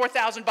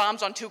 24,000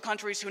 bombs on two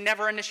countries who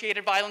never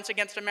initiated violence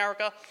against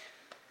America,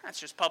 that's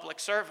just public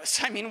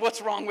service. I mean,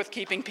 what's wrong with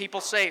keeping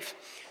people safe?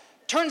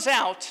 Turns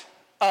out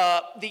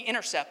The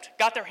Intercept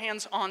got their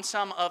hands on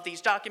some of these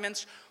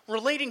documents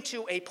relating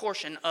to a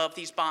portion of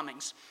these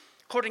bombings.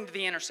 According to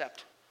The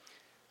Intercept,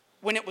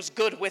 when it was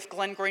good with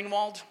Glenn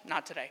Greenwald,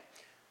 not today.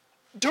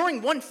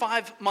 During one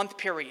 5-month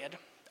period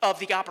of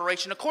the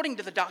operation, according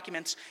to the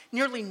documents,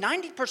 nearly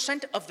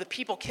 90% of the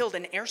people killed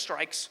in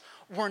airstrikes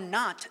were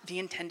not the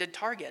intended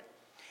target.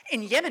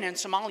 In Yemen and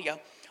Somalia,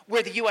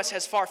 where the U.S.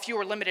 has far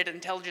fewer limited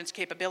intelligence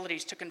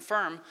capabilities to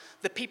confirm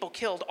the people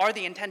killed are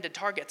the intended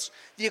targets,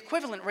 the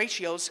equivalent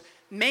ratios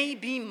may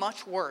be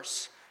much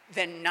worse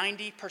than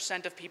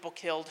 90% of people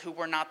killed who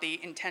were not the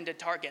intended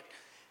target.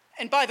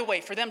 And by the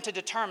way, for them to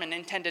determine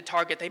intended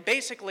target, they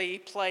basically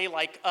play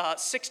like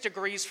 6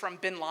 degrees from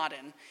bin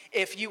Laden.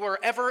 If you were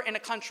ever in a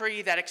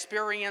country that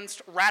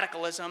experienced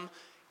radicalism,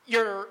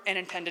 you're an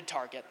intended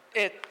target.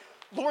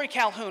 Lori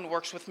Calhoun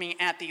works with me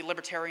at the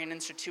Libertarian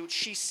Institute.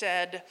 She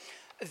said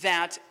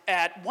that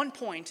at one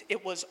point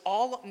it was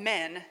all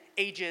men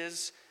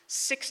ages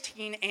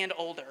 16 and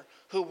older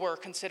who were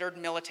considered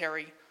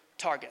military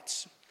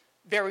targets.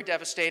 Very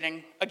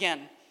devastating.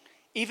 Again,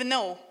 even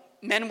though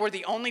men were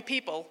the only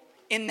people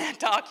in that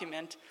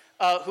document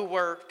who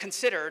were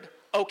considered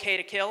okay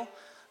to kill,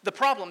 the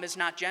problem is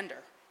not gender.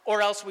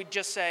 Or else we'd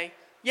just say,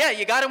 yeah,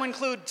 you got to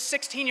include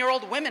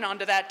 16-year-old women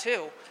onto that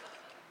too.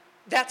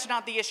 That's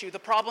not the issue. The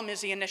problem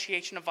is the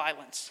initiation of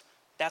violence.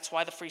 That's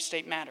why the Free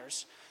State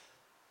matters.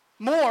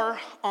 More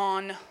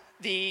on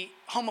the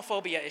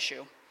homophobia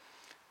issue.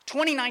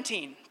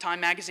 2019, Time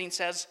magazine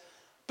says,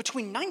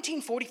 between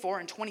 1944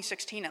 and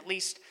 2016, at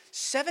least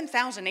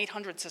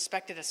 7,800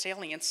 suspected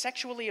assailants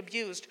sexually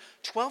abused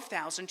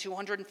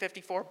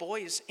 12,254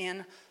 boys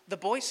in the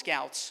Boy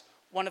Scouts,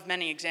 one of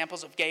many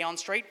examples of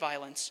gay-on-straight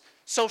violence.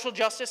 Social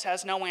justice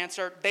has no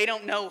answer. They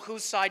don't know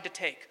whose side to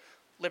take.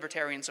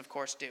 Libertarians, of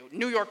course, do.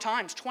 New York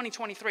Times,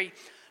 2023,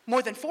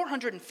 more than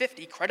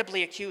 450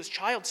 credibly accused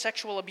child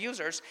sexual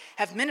abusers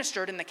have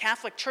ministered in the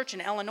Catholic Church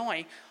in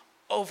Illinois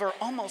over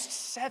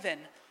almost 7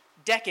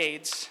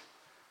 decades.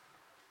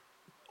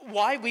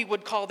 Why we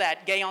would call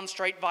that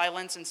gay-on-straight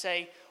violence and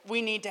say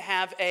we need to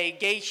have a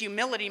gay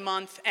humility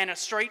month and a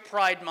straight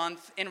pride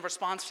month in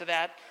response to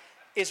that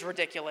is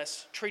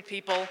ridiculous. Treat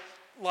people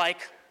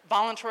like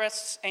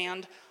voluntarists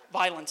and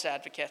violence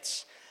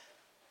advocates.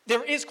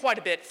 There is quite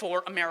a bit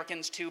for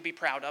Americans to be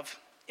proud of.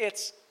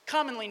 It's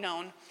commonly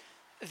known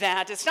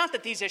that it's not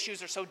that these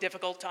issues are so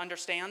difficult to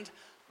understand,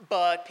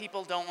 but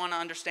people don't want to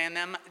understand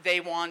them. They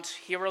want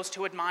heroes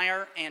to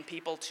admire and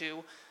people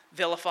to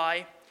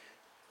vilify.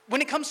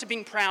 When it comes to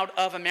being proud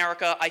of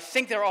America, I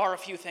think there are a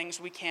few things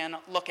we can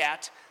look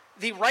at.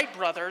 The Wright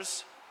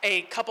brothers,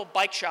 a couple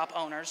bike shop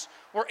owners,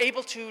 were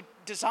able to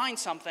design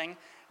something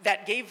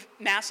that gave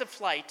massive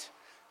flight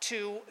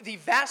to the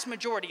vast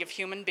majority of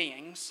human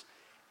beings,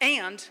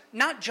 and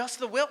not just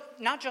the wealthy,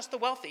 not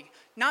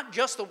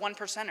just the one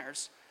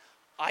percenters.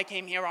 I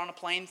came here on a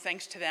plane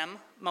thanks to them,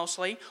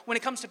 mostly. When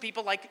it comes to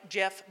people like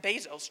Jeff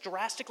Bezos,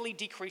 drastically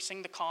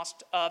decreasing the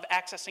cost of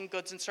accessing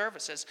goods and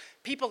services.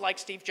 People like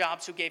Steve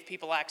Jobs, who gave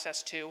people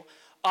access to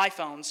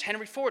iPhones.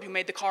 Henry Ford, who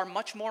made the car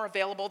much more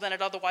available than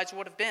it otherwise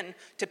would have been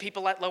to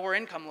people at lower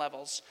income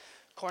levels.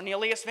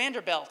 Cornelius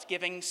Vanderbilt,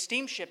 giving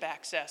steamship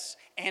access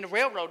and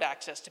railroad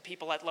access to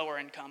people at lower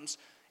incomes.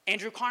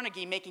 Andrew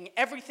Carnegie, making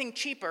everything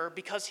cheaper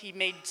because he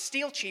made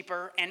steel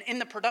cheaper and in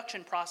the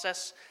production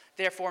process,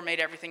 therefore made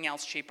everything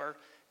else cheaper.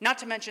 Not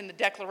to mention the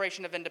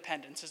Declaration of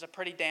Independence is a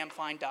pretty damn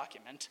fine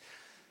document.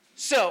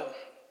 So,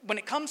 when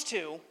it comes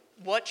to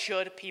what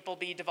should people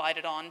be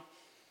divided on,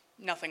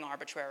 nothing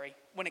arbitrary.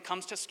 When it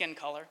comes to skin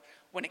color,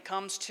 when it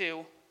comes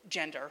to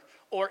gender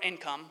or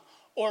income,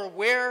 or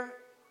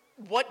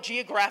what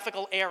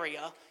geographical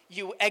area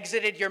you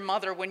exited your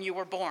mother when you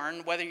were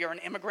born, whether you're an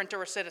immigrant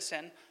or a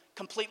citizen,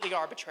 completely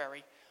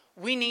arbitrary.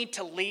 We need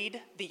to lead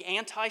the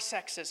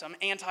anti-sexism,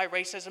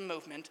 anti-racism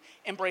movement,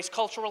 embrace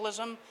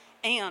culturalism,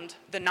 and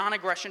the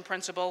non-aggression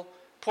principle.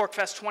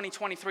 PorcFest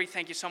 2023,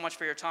 thank you so much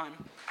for your time.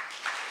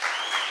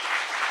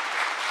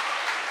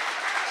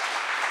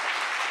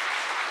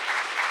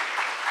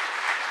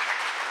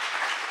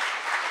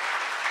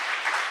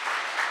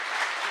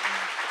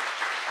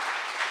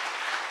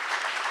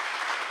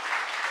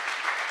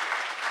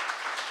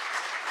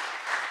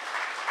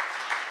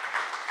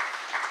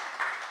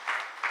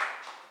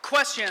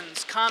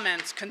 Questions,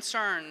 comments,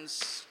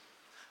 concerns?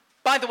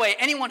 By the way,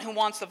 anyone who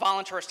wants the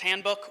Voluntarist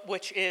Handbook,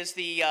 which is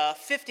the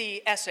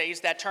 50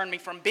 essays that turned me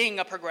from being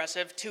a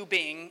progressive to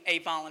being a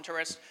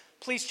voluntarist,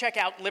 please check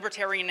out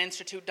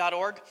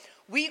libertarianinstitute.org.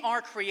 We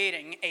are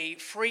creating a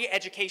free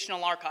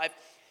educational archive.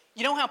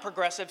 You know how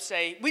progressives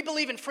say, we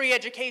believe in free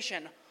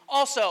education.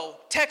 Also,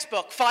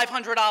 textbook,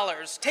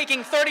 $500,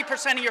 taking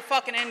 30% of your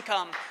fucking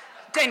income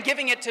and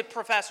giving it to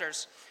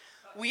professors.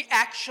 We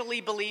actually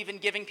believe in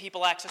giving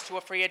people access to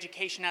a free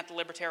education at the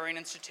Libertarian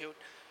Institute.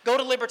 Go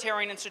to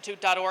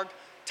libertarianinstitute.org,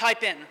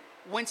 type in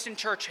Winston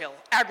Churchill,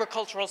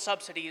 agricultural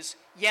subsidies,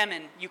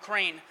 Yemen,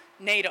 Ukraine,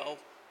 NATO,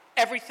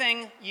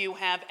 everything you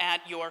have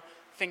at your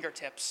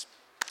fingertips.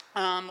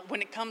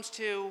 When it comes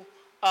to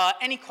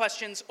any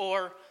questions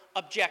or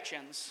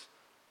objections,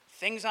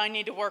 things I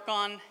need to work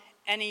on,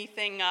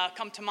 anything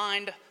come to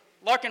mind,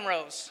 Larkin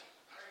Rose.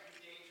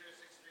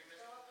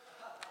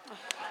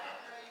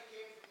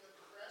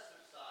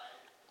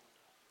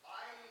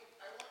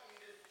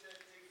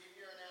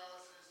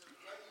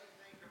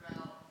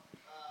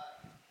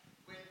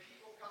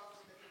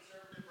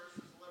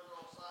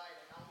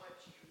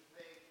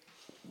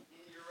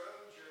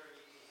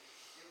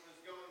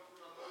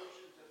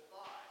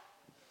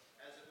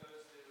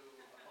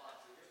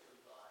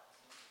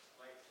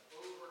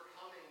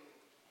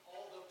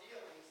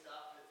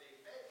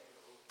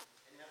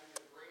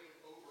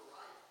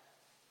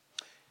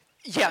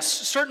 Yes,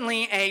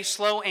 certainly a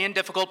slow and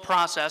difficult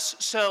process.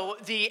 So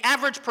the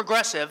average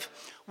progressive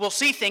will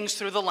see things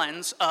through the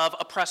lens of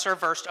oppressor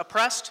versus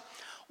oppressed,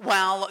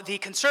 while the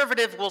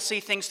conservative will see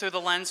things through the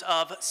lens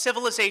of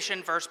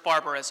civilization versus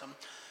barbarism.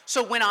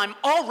 So when I'm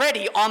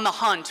already on the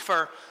hunt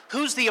for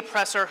who's the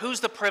oppressor, who's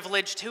the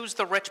privileged, who's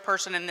the rich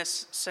person in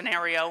this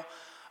scenario,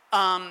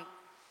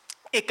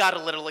 it got a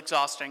little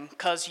exhausting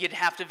because you'd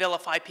have to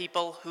vilify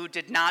people who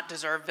did not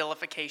deserve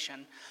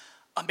vilification.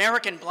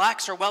 American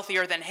blacks are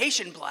wealthier than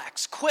Haitian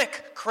blacks.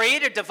 Quick,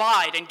 create a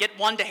divide and get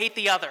one to hate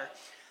the other.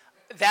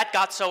 That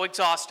got so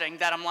exhausting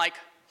that I'm like,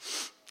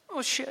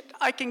 oh shit,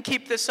 I can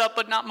keep this up,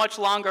 but not much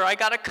longer.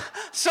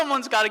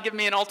 Someone's got to give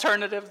me an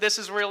alternative. This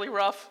is really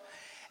rough.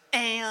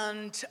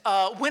 And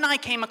when I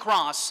came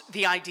across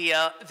the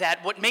idea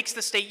that what makes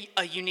the state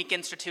a unique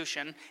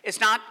institution is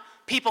not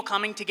people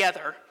coming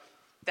together,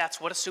 that's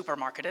what a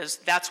supermarket is,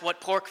 that's what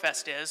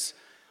PorcFest is.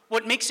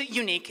 What makes it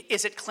unique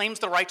is it claims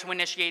the right to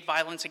initiate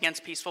violence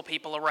against peaceful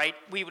people, a right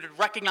we would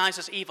recognize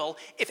as evil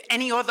if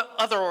any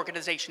other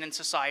organization in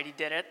society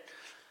did it.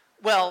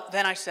 Well,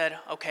 then I said,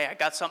 okay, I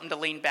got something to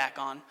lean back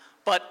on.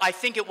 But I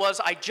think it was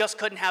I just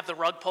couldn't have the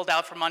rug pulled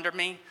out from under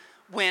me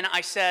when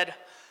I said,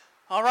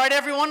 all right,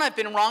 everyone, I've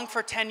been wrong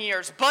for 10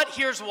 years, but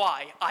here's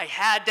why. I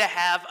had to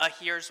have a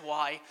here's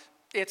why.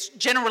 It's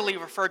generally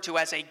referred to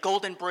as a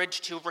golden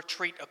bridge to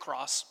retreat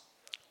across.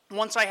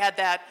 Once I had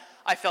that,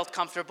 I felt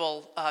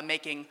comfortable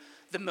making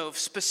the move.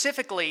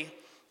 Specifically,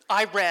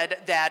 I read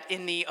that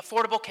in the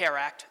Affordable Care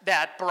Act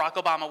that Barack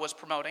Obama was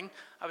promoting,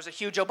 I was a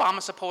huge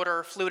Obama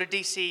supporter, flew to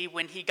DC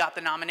when he got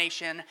the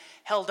nomination,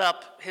 held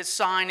up his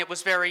sign. It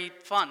was very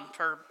fun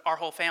for our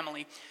whole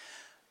family.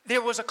 There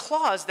was a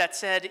clause that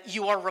said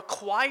you are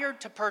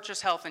required to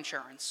purchase health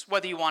insurance,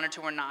 whether you wanted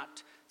to or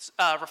not,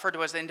 referred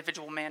to as the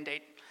individual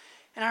mandate.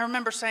 And I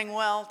remember saying,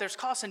 well, there's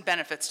costs and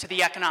benefits to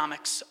the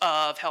economics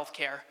of health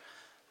care,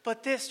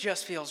 but this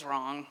just feels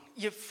wrong.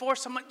 You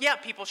force someone, yeah,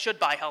 people should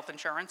buy health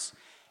insurance,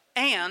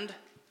 and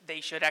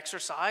they should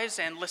exercise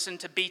and listen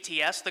to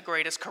BTS, the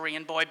greatest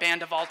Korean boy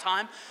band of all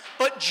time,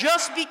 but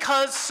just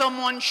because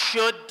someone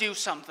should do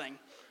something,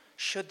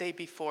 should they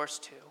be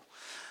forced to?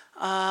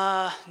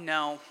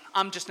 No,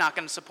 I'm just not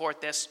going to support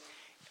this.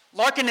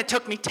 Larkin, it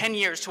took me 10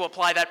 years to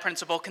apply that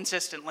principle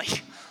consistently.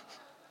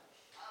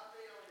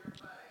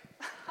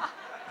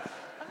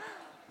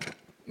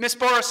 Ms.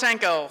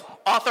 Borisenko,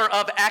 author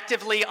of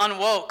Actively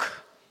Unwoke.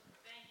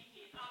 Thank you,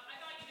 Keith. I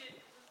thought you did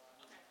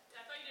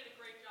a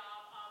great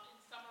job in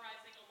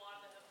summarizing a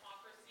lot of the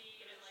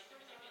hypocrisy and like the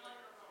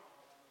manipulation.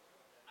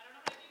 I don't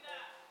know how to do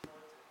that.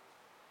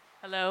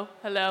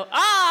 Hello.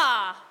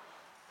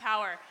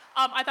 Power.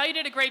 I thought you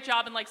did a great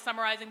job in like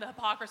summarizing the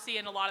hypocrisy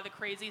and a lot of the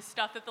crazy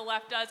stuff that the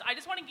left does. I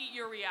just want to get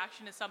your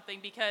reaction to something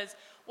because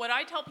what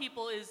I tell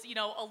people is,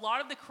 a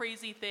lot of the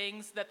crazy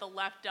things that the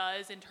left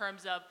does in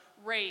terms of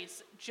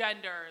race,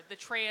 gender, the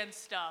trans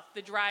stuff,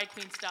 the drag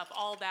queen stuff,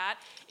 all that,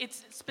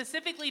 it's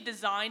specifically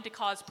designed to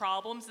cause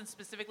problems and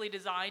specifically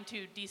designed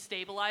to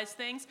destabilize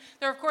things.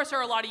 There, of course,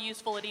 are a lot of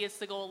useful idiots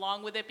to go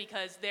along with it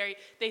because they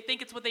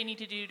think it's what they need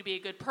to do to be a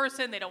good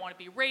person. They don't want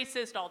to be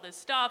racist, all this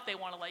stuff. They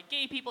want to like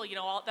gay people,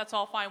 that's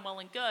all fine, well,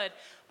 and good.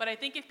 But I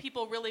think if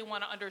people really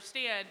want to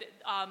understand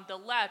the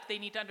left, they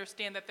need to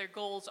understand that their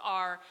goals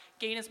are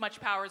gain as much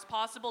power as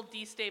possible,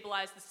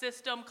 destabilize the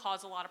system,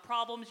 cause a lot of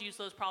problems, use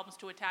those problems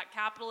to attack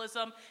capitalism,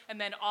 and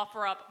then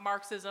offer up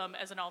Marxism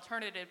as an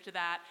alternative to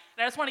that.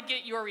 And I just want to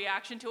get your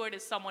reaction to it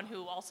as someone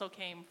who also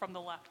came from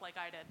the left like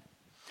I did.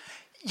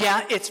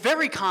 Yeah, it's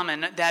very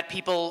common that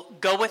people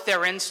go with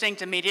their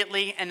instinct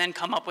immediately and then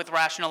come up with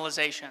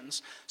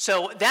rationalizations.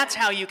 So that's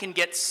how you can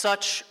get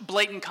such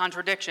blatant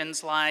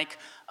contradictions like,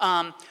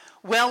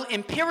 well,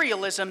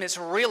 imperialism is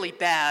really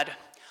bad.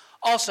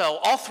 Also,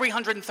 all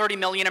 330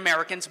 million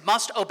Americans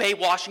must obey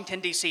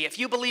Washington, D.C. If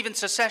you believe in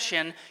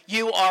secession,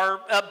 you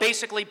are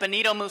basically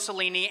Benito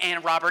Mussolini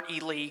and Robert E.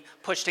 Lee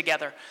pushed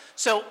together.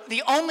 So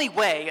the only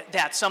way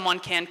that someone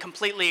can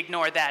completely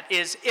ignore that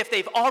is if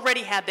they've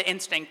already had the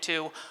instinct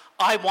to,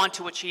 I want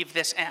to achieve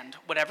this end,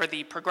 whatever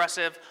the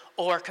progressive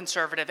or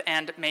conservative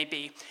end may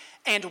be.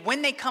 And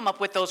when they come up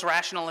with those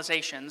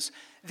rationalizations,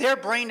 their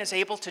brain is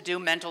able to do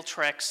mental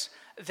tricks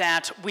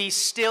that we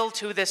still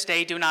to this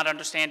day do not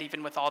understand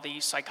even with all the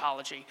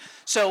psychology.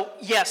 So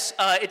yes,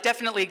 it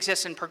definitely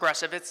exists in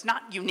progressive. It's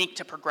not unique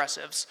to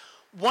progressives.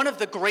 One of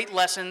the great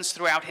lessons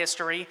throughout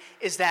history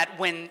is that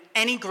when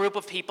any group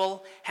of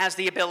people has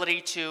the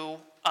ability to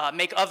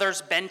make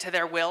others bend to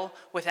their will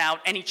without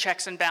any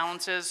checks and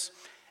balances,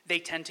 they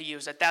tend to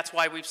use it. That's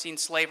why we've seen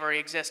slavery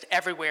exist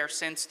everywhere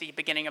since the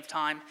beginning of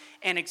time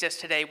and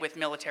exist today with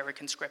military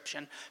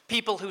conscription.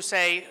 People who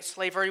say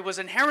slavery was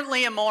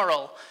inherently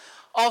immoral.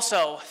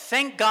 Also,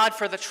 thank God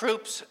for the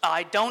troops.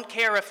 I don't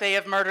care if they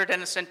have murdered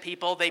innocent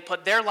people. They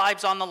put their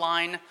lives on the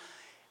line.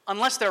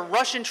 Unless they're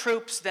Russian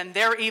troops, then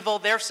they're evil.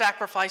 Their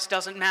sacrifice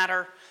doesn't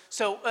matter.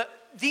 So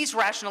these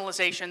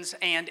rationalizations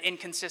and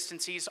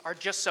inconsistencies are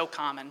just so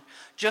common.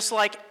 Just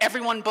like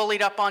everyone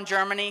bullied up on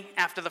Germany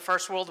after the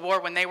First World War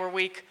when they were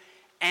weak,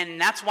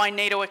 and that's why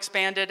NATO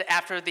expanded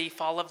after the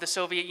fall of the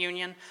Soviet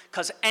Union,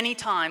 because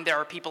anytime there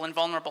are people in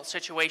vulnerable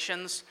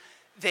situations,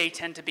 they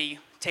tend to be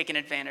taken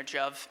advantage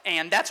of.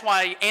 And that's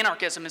why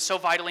anarchism is so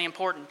vitally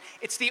important.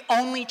 It's the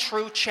only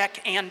true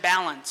check and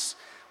balance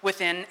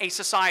within a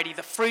society,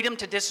 the freedom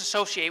to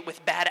disassociate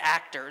with bad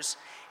actors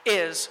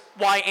is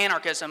why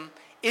anarchism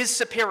is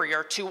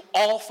superior to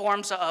all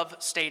forms of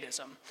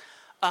statism.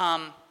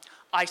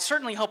 I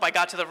certainly hope I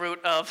got to the root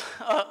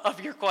of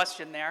your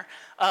question there.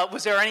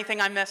 Was there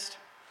anything I missed?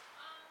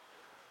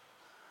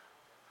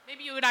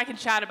 Maybe you and I can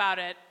chat about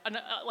it,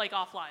 like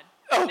offline.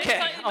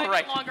 Okay, all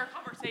right. It might be a longer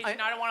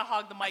conversation. I don't want to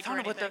hog the mic or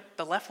anything.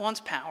 The left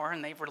wants power,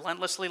 and they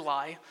relentlessly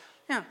lie.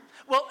 Yeah.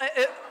 Well,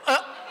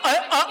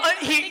 I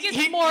think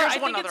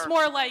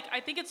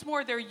it's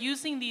more they're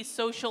using these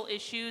social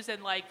issues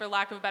and, like, for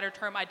lack of a better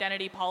term,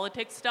 identity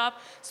politics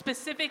stuff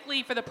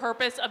specifically for the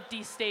purpose of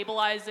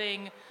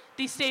destabilizing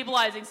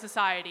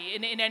society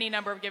in any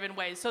number of given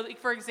ways. So,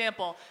 for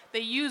example, they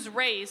use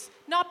race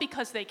not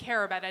because they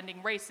care about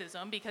ending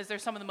racism, because they're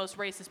some of the most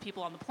racist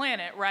people on the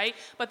planet, right?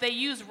 But they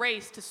use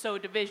race to sow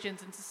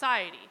divisions in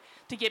society,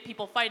 to get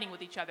people fighting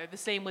with each other. The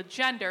same with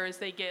gender, as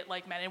they get,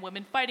 like, men and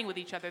women fighting with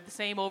each other. The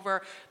same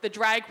over the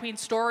drag queen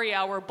story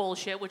hour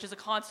bullshit, which is a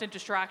constant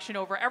distraction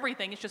over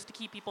everything. It's just to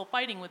keep people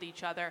fighting with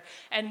each other.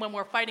 And when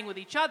we're fighting with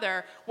each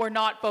other, we're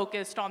not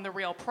focused on the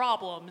real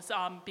problems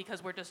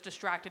because we're just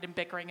distracted and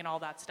bickering and all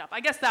that stuff. I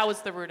guess that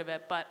was the root of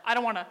it, but I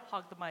don't want to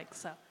hog the mic,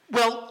 so.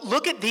 Well,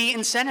 look at the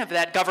incentive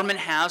that government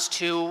has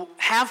to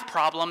have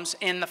problems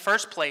in the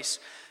first place.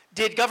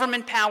 Did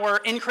government power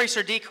increase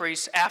or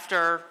decrease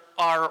after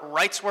our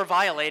rights were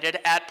violated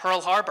at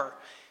Pearl Harbor?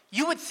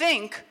 You would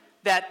think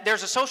that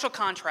there's a social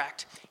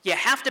contract. You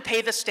have to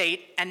pay the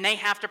state, and they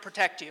have to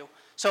protect you.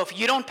 So if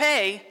you don't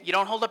pay, you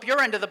don't hold up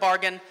your end of the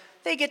bargain,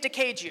 they get to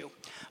cage you.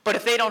 But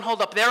if they don't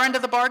hold up their end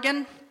of the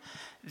bargain,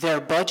 their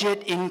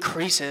budget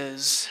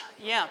increases.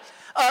 Yeah.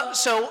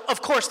 So,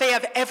 of course, they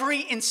have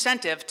every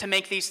incentive to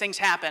make these things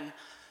happen.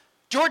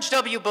 George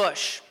W.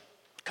 Bush,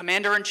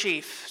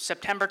 Commander-in-Chief,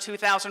 September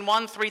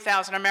 2001,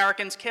 3,000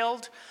 Americans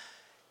killed,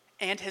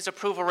 and his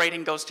approval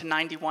rating goes to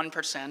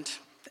 91%.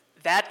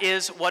 That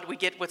is what we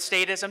get with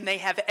statism. They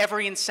have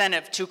every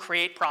incentive to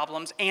create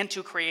problems and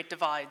to create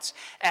divides.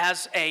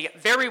 As a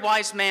very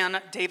wise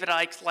man, David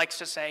Icke, likes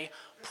to say,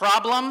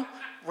 problem,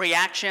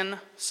 reaction,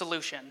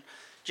 solution.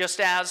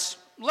 Just as,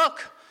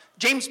 look,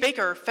 James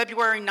Baker,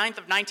 February 9th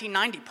of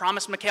 1990,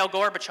 promised Mikhail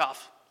Gorbachev,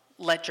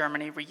 let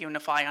Germany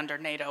reunify under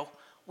NATO.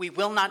 We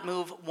will not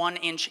move 1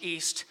 inch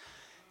east.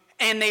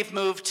 And they've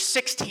moved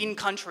 16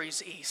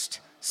 countries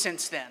east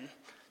since then.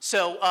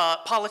 So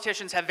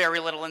politicians have very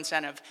little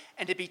incentive.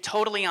 And to be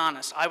totally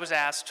honest, I was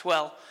asked,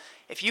 well,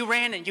 if you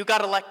ran and you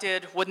got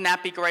elected, wouldn't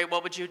that be great?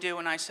 What would you do?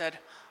 And I said,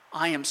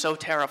 I am so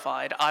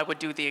terrified. I would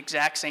do the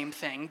exact same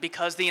thing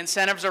because the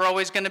incentives are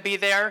always going to be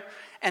there.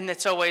 And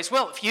it's always,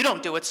 well, if you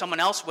don't do it, someone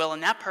else will,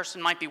 and that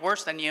person might be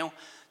worse than you.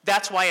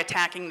 That's why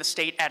attacking the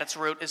state at its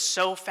root is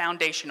so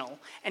foundational.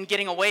 And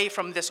getting away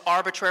from this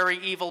arbitrary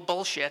evil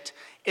bullshit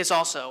is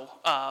also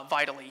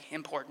vitally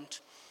important.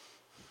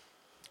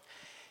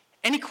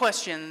 Any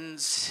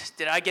questions?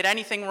 Did I get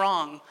anything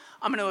wrong?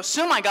 I'm going to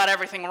assume I got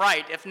everything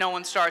right if no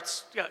one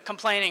starts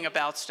complaining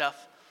about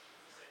stuff.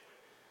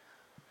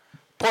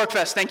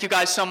 PorcFest, thank you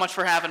guys so much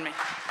for having me.